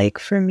it's like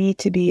for me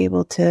to be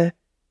able to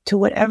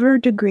whatever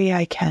degree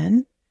I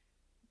can,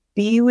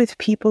 be with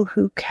people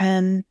who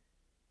can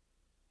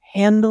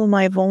handle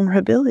my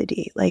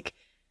vulnerability.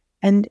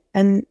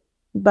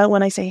 But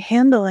when I say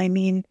handle, I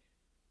mean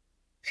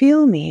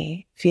feel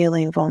me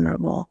feeling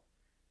vulnerable,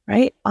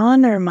 right?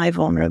 Honor my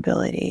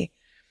vulnerability.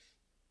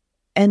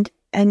 And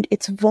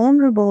it's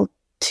vulnerable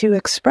to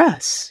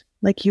express,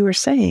 like you were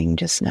saying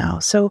just now.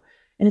 So,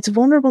 and it's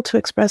vulnerable to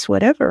express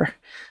whatever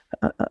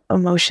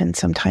emotion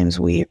sometimes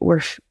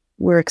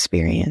we're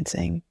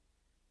experiencing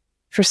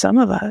for some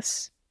of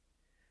us.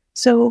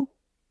 So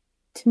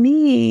to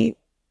me,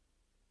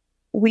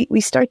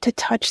 we start to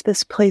touch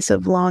this place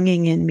of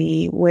longing in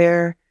me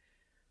where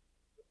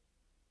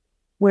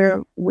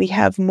we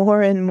have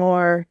more and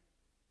more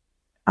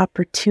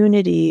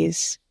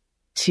opportunities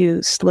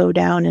to slow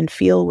down and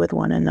feel with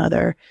one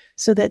another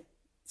so that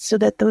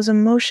those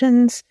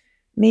emotions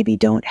maybe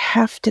don't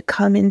have to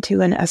come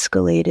into an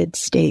escalated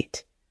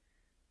state,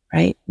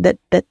 right? That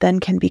then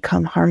can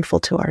become harmful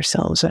to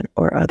ourselves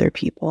or other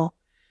people,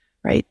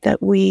 right?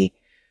 That we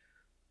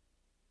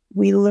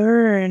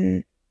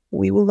learn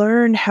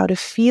how to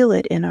feel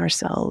it in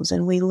ourselves.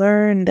 And we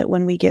learn that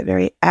when we get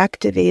very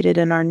activated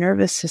in our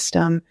nervous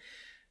system,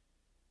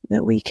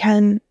 that we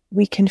can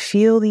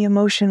feel the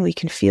emotion, we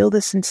can feel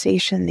the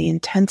sensation, the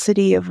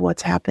intensity of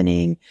what's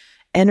happening,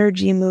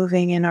 energy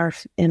moving in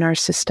our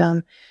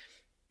system,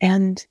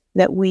 and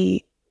that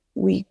we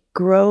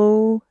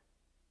grow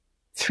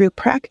through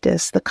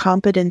practice the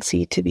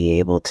competency to be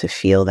able to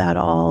feel that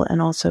all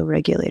and also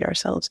regulate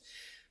ourselves.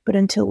 But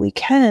until we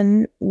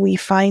can, we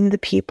find the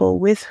people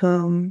with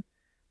whom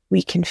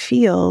we can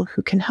feel,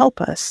 who can help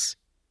us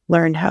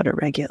learn how to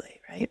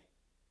regulate, right?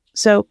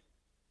 So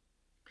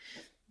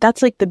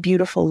that's like the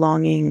beautiful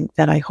longing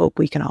that I hope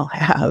we can all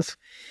have.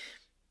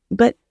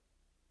 But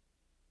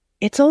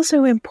it's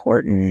also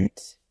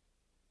important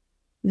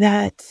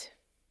that,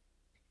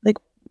 like,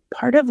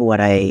 part of what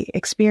I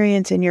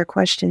experience in your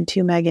question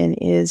too, Megan,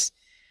 is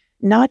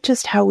not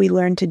just how we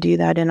learn to do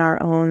that in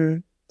our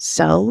own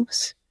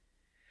selves,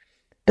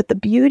 but the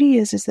beauty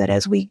is that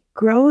as we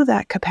grow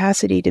that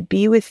capacity to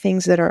be with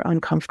things that are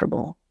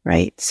uncomfortable,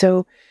 right?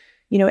 So,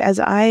 as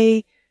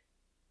I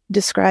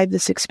describe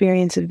this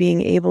experience of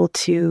being able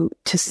to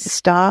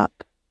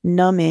stop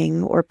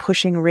numbing or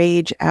pushing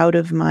rage out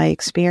of my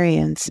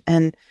experience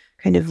and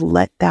kind of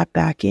let that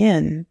back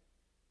in,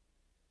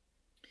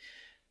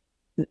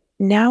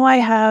 now I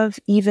have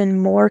even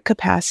more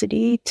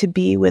capacity to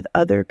be with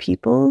other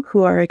people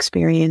who are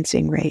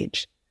experiencing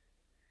rage,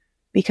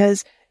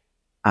 because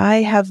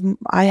I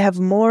have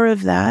more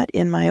of that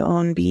in my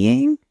own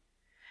being.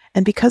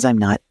 And because I'm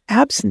not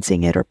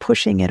absencing it or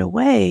pushing it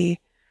away,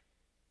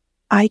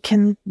 I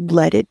can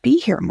let it be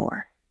here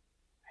more,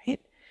 right?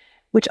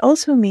 Which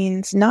also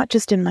means not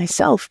just in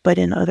myself, but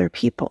in other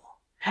people.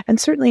 And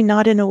certainly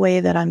not in a way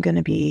that I'm going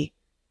to be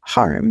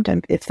harmed.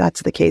 If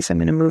that's the case, I'm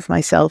going to move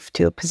myself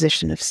to a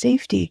position of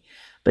safety.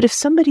 But if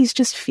somebody's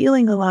just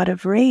feeling a lot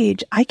of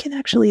rage, I can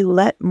actually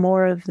let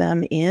more of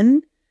them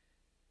in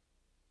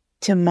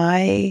to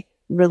my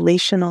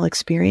relational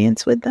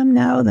experience with them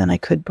now than I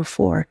could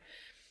before.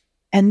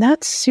 And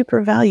that's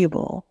super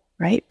valuable,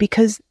 right?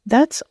 Because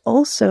that's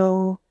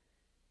also,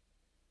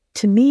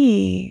 to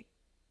me,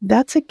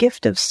 that's a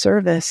gift of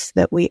service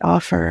that we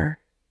offer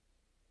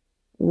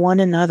one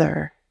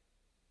another,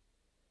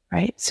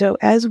 right? So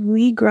as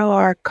we grow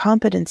our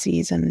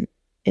competencies and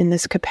in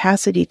this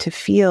capacity to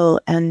feel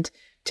and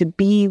to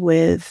be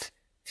with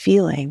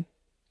feeling,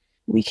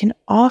 we can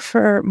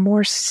offer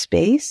more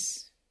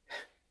space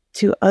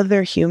to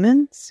other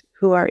humans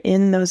who are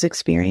in those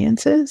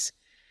experiences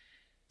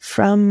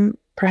from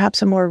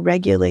perhaps a more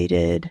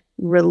regulated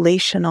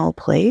relational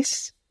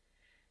place.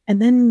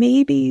 And then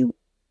maybe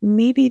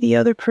the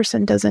other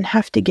person doesn't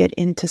have to get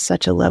into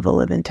such a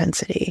level of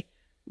intensity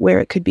where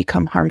it could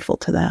become harmful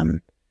to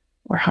them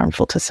or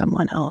harmful to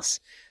someone else.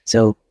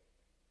 So,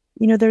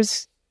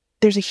 there's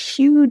a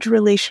huge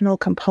relational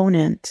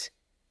component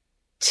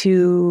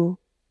to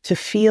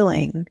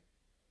feeling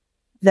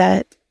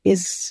that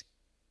is,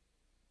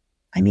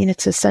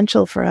 it's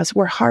essential for us.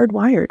 We're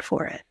hardwired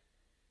for it,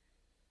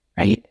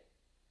 right?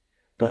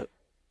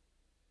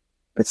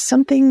 But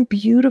something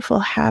beautiful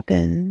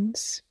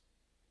happens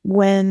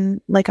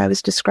when, like I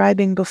was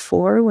describing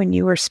before, when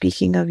you were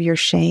speaking of your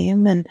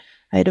shame, and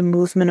I had a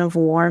movement of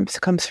warmth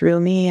come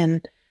through me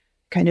and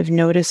kind of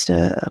noticed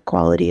a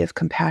quality of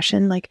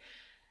compassion,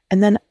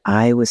 and then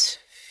I was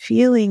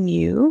feeling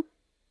you.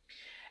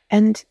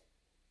 And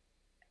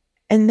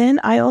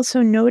then I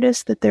also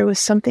noticed that there was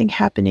something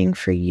happening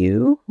for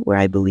you where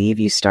I believe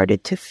you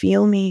started to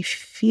feel me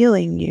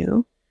feeling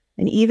you.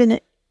 And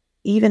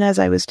even as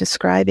I was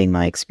describing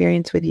my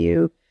experience with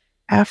you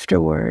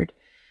afterward,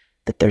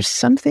 that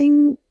there's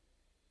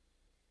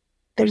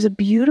a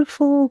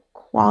beautiful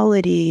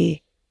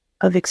quality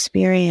of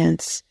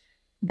experience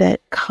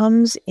that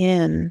comes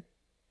in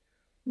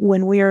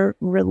when we are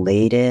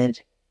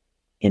related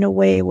in a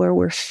way where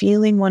we're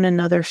feeling one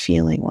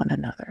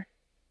another.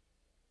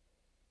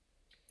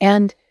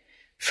 And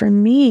for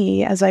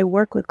me, as I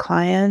work with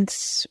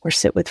clients or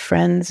sit with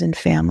friends and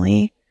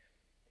family,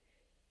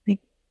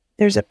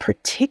 there's a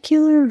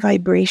particular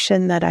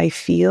vibration that I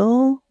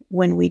feel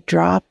when we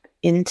drop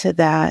into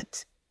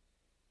that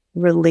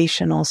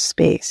relational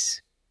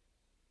space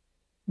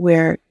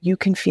where you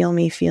can feel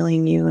me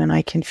feeling you and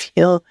I can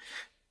feel,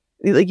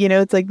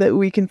 it's like that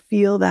we can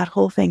feel that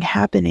whole thing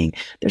happening.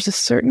 There's a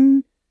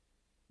certain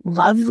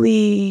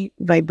lovely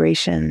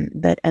vibration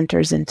that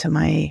enters into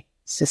my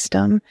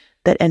system,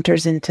 that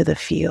enters into the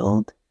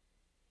field.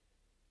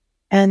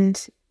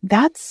 And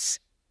that's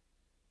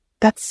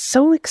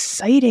so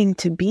exciting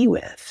to be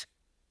with.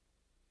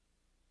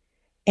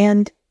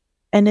 And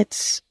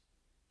it's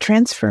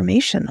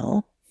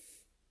transformational.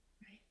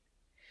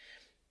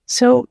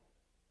 So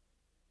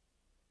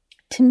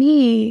to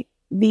me,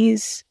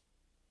 these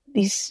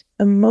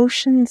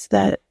emotions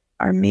that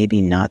are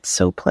maybe not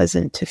so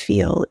pleasant to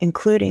feel,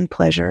 including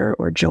pleasure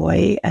or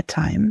joy at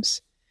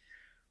times,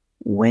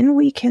 when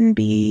we can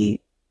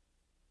be,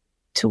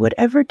 to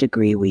whatever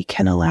degree we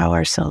can allow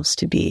ourselves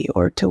to be,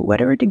 or to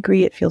whatever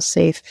degree it feels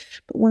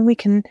safe, but when we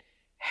can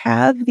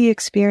have the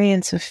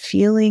experience of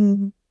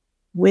feeling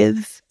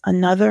with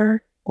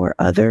another or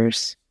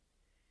others,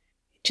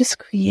 it just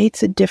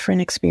creates a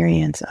different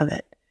experience of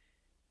it.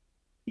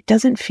 It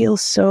doesn't feel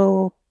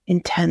so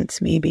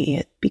intense, maybe.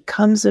 It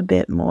becomes a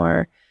bit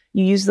more,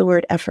 you used the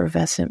word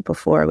effervescent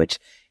before, which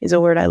is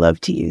a word I love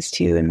to use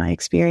too in my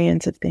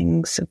experience of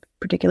things,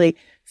 particularly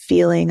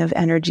feeling of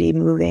energy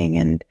moving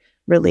and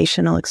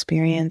relational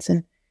experience.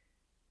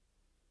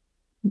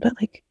 But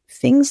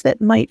things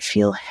that might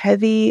feel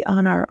heavy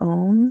on our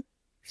own,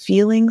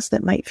 feelings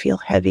that might feel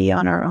heavy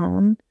on our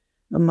own,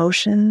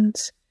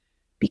 emotions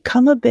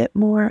become a bit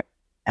more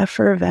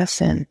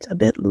effervescent, a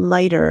bit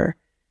lighter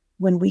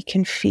when we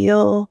can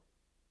feel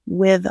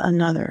with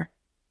another.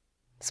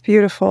 It's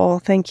beautiful.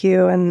 Thank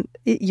you. And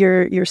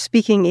you're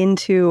speaking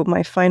into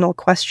my final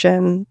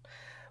question,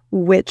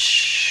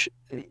 which,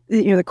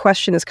 the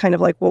question is kind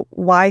of like, well,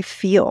 why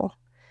feel,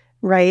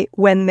 right?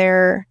 When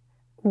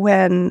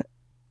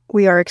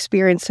we are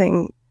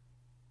experiencing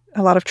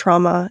a lot of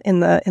trauma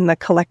in the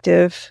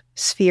collective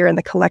sphere, in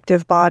the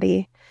collective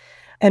body,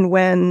 and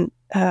when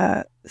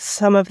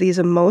some of these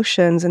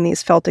emotions and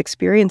these felt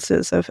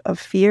experiences of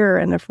fear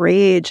and of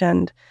rage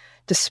and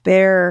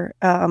despair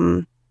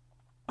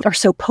are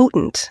so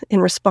potent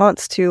in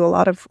response to a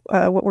lot of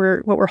what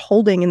we're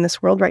holding in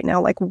this world right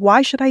now.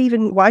 Why should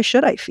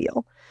I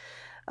feel?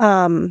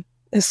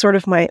 Is sort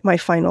of my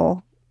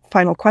final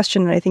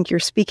question, and I think you're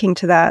speaking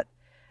to that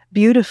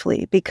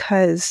beautifully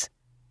because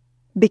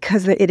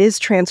it is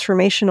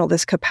transformational.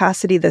 This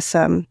capacity, this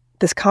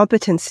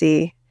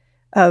competency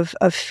of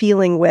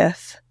feeling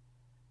with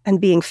and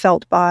being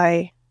felt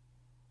by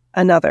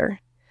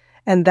another,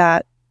 and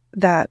that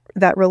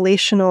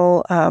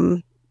relational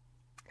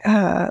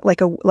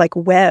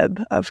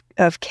web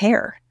of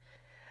care.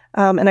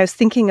 And I was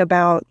thinking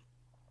about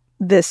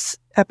this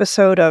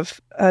episode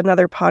of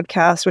another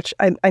podcast, which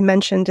I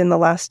mentioned in the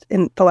last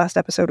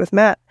episode with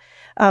Matt.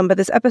 But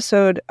this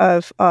episode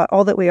of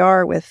All That We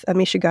Are with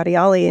Amisha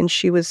Ghadiali, and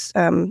she was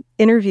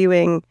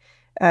interviewing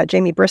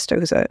Jamie Bristow,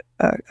 who's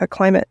a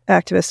climate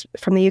activist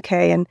from the UK,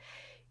 and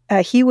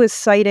he was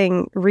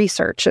citing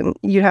research, and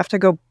you'd have to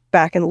go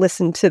back and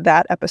listen to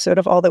that episode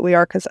of All That We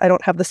Are because I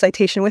don't have the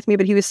citation with me,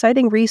 but he was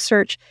citing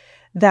research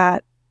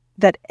that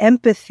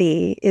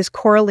empathy is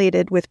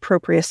correlated with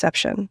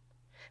proprioception.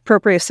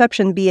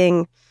 Proprioception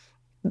being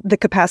the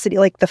capacity,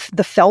 like the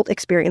felt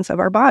experience of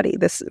our body,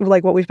 this,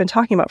 like what we've been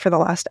talking about for the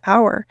last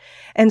hour.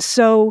 And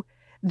so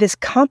this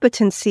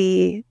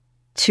competency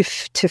to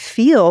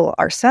feel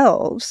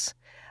ourselves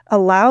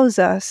allows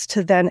us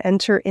to then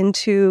enter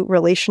into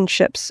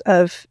relationships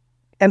of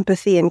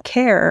empathy and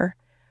care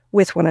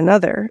with one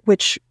another,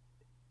 which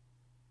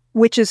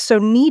is so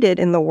needed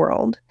in the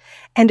world.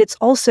 And it's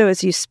also,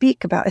 as you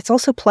speak about, it's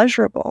also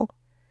pleasurable.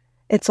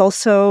 It's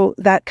also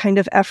that kind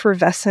of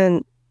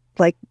effervescent,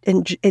 like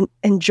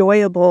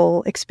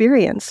enjoyable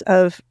experience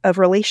of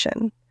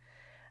relation.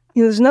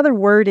 You know, there's another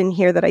word in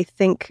here that I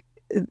think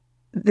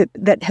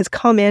that has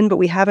come in, but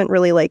we haven't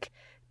really like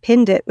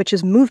pinned it, which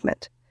is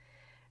movement,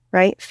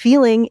 right?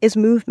 Feeling is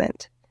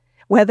movement,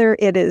 whether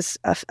it is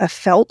a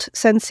felt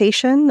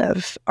sensation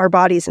of our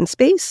bodies in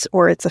space,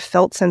 or it's a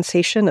felt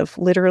sensation of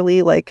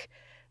literally like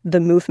the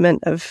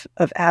movement of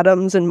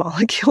atoms and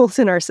molecules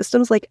in our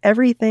systems. Like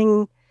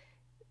everything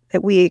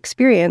that we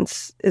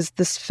experience is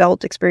this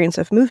felt experience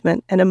of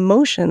movement, and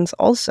emotions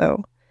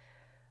also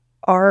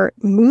are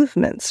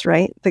movements,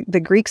 right? The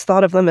Greeks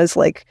thought of them as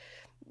like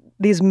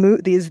these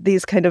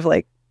kind of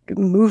like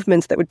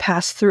movements that would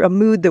pass through, a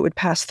mood that would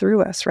pass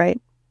through us, right?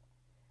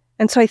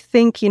 And so I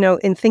think, you know,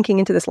 in thinking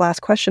into this last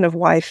question of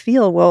why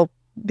feel, well,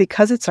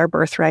 because it's our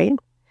birthright,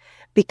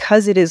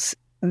 because it is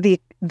the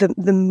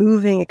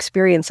moving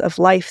experience of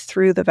life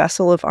through the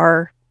vessel of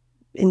our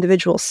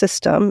individual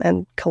system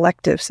and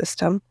collective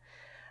system.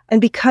 And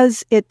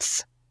because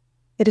it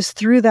is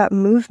through that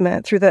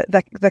movement, through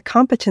the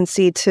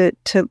competency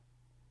to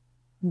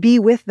be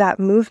with that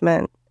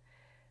movement,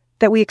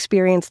 that we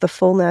experience the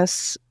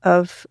fullness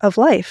of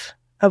life,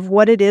 of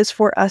what it is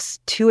for us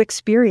to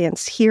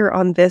experience here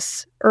on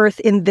this earth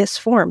in this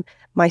form,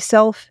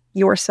 myself,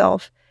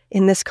 yourself,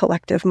 in this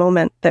collective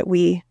moment that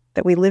we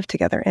live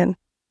together in.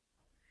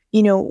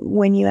 You know,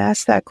 when you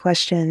ask that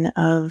question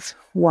of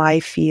why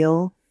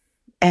feel,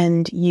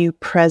 and you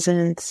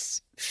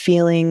presence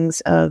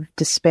feelings of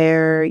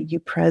despair, you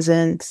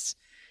presence,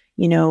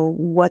 you know,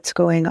 what's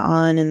going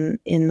on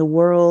in the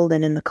world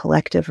and in the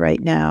collective right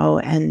now,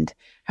 and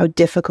how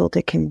difficult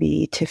it can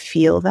be to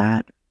feel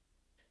that.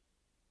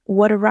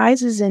 What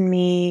arises in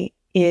me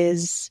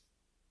is,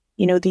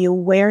 you know, the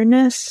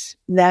awareness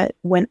that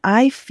when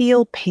I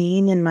feel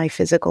pain in my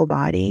physical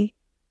body,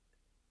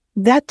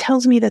 that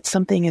tells me that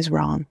something is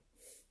wrong.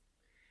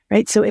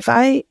 Right? So if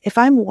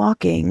I'm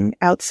walking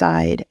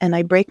outside and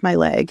I break my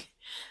leg,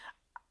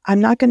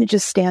 I'm not going to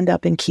just stand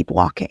up and keep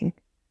walking,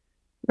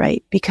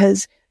 right?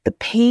 Because the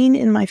pain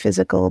in my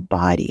physical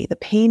body, the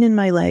pain in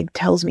my leg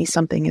tells me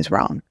something is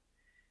wrong,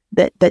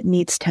 that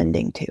needs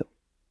tending to.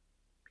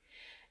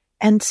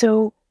 And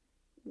so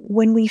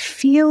when we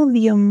feel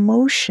the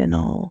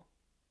emotional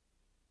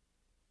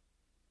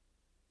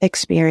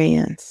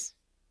experience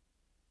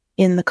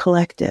in the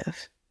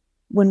collective,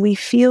 when we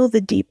feel the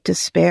deep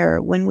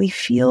despair, when we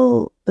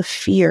feel the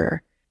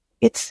fear,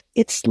 it's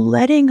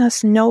letting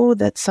us know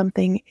that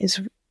something is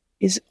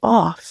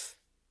off,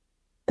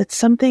 that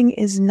something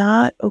is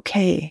not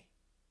okay.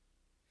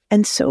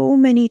 And so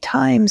many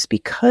times,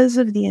 because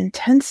of the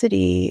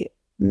intensity,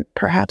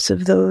 perhaps,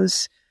 of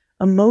those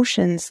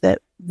emotions that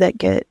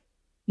get,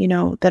 you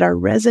know, that are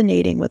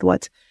resonating with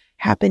what's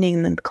happening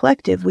in the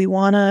collective, we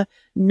want to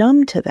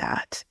numb to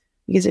that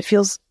because it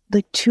feels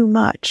like too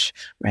much,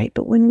 right?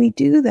 But when we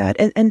do that,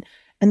 and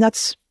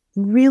that's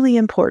really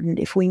important,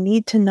 if we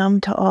need to numb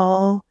to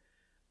all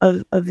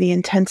of the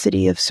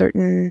intensity of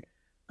certain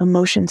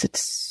emotions, it's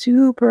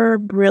super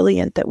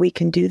brilliant that we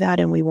can do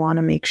that, and we want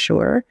to make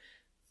sure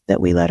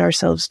that we let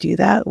ourselves do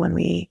that when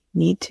we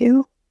need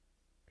to.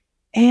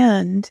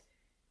 And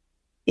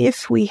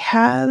if we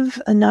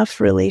have enough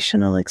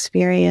relational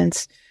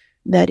experience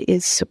that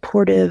is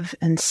supportive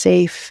and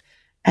safe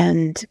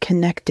and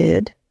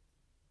connected,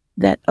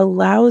 that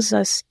allows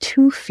us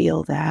to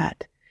feel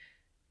that,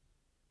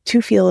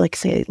 to feel like,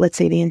 let's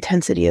say the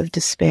intensity of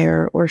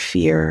despair or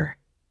fear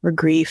or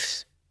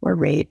grief or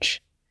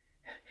rage,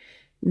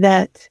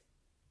 that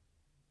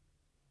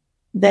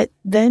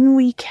then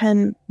we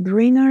can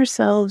bring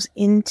ourselves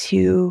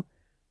into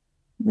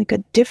like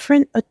a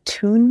different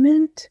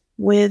attunement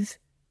with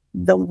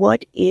the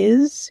what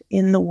is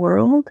in the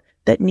world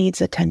that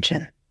needs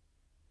attention.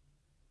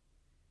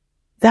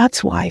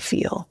 That's why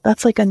feel.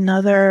 That's like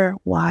another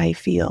why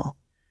feel.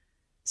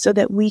 So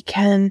that we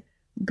can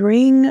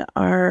bring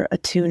our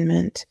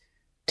attunement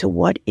to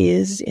what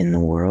is in the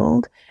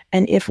world.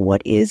 And if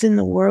what is in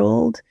the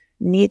world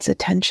needs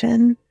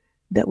attention,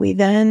 that we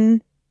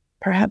then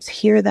perhaps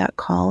hear that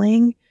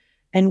calling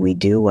and we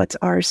do what's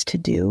ours to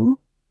do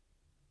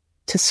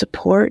to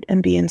support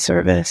and be in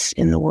service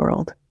in the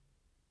world.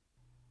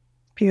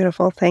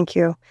 Beautiful. Thank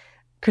you.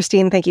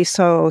 Christine, thank you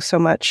so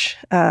much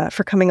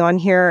for coming on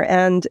here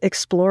and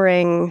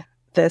exploring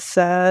this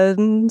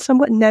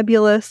somewhat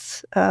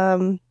nebulous,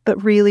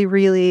 but really,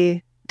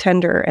 really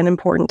tender and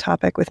important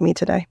topic with me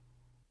today.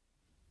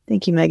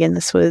 Thank you, Megan.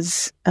 This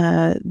was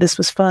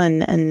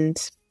fun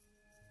and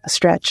a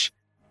stretch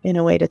in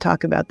a way to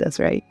talk about this,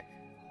 right?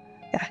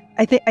 Yeah,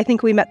 I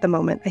think we met the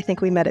moment. I think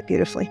we met it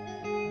beautifully.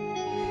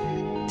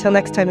 Till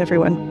next time,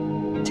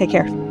 everyone. Take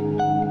care.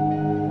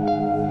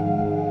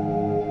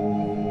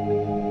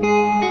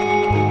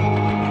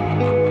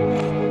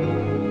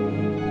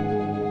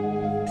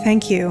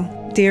 Thank you,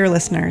 dear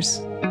listeners,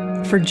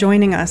 for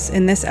joining us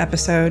in this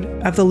episode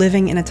of the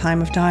Living in a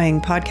Time of Dying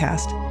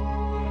podcast.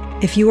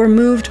 If you are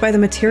moved by the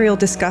material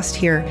discussed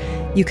here,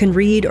 you can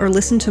read or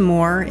listen to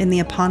more in the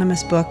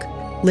eponymous book,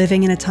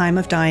 Living in a Time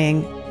of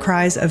Dying,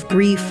 Cries of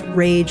Grief,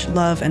 Rage,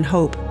 Love, and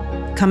Hope,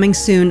 coming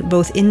soon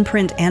both in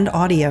print and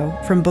audio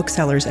from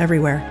booksellers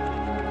everywhere.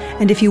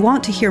 And if you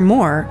want to hear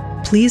more,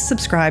 please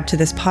subscribe to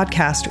this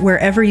podcast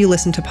wherever you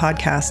listen to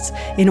podcasts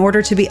in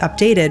order to be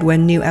updated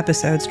when new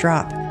episodes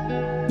drop.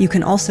 You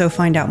can also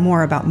find out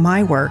more about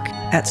my work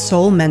at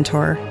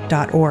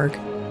soulmentor.org.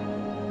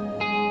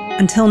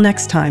 Until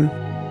next time,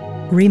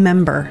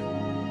 remember,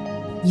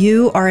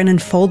 you are an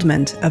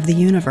unfoldment of the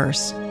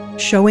universe,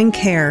 showing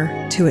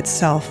care to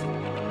itself.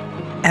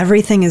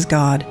 Everything is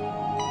God.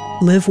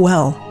 Live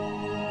well.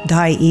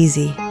 Die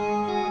easy.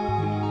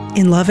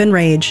 In Love and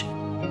Rage,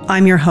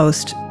 I'm your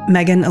host,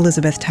 Megan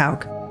Elizabeth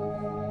Tauk.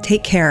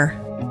 Take care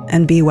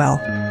and be well.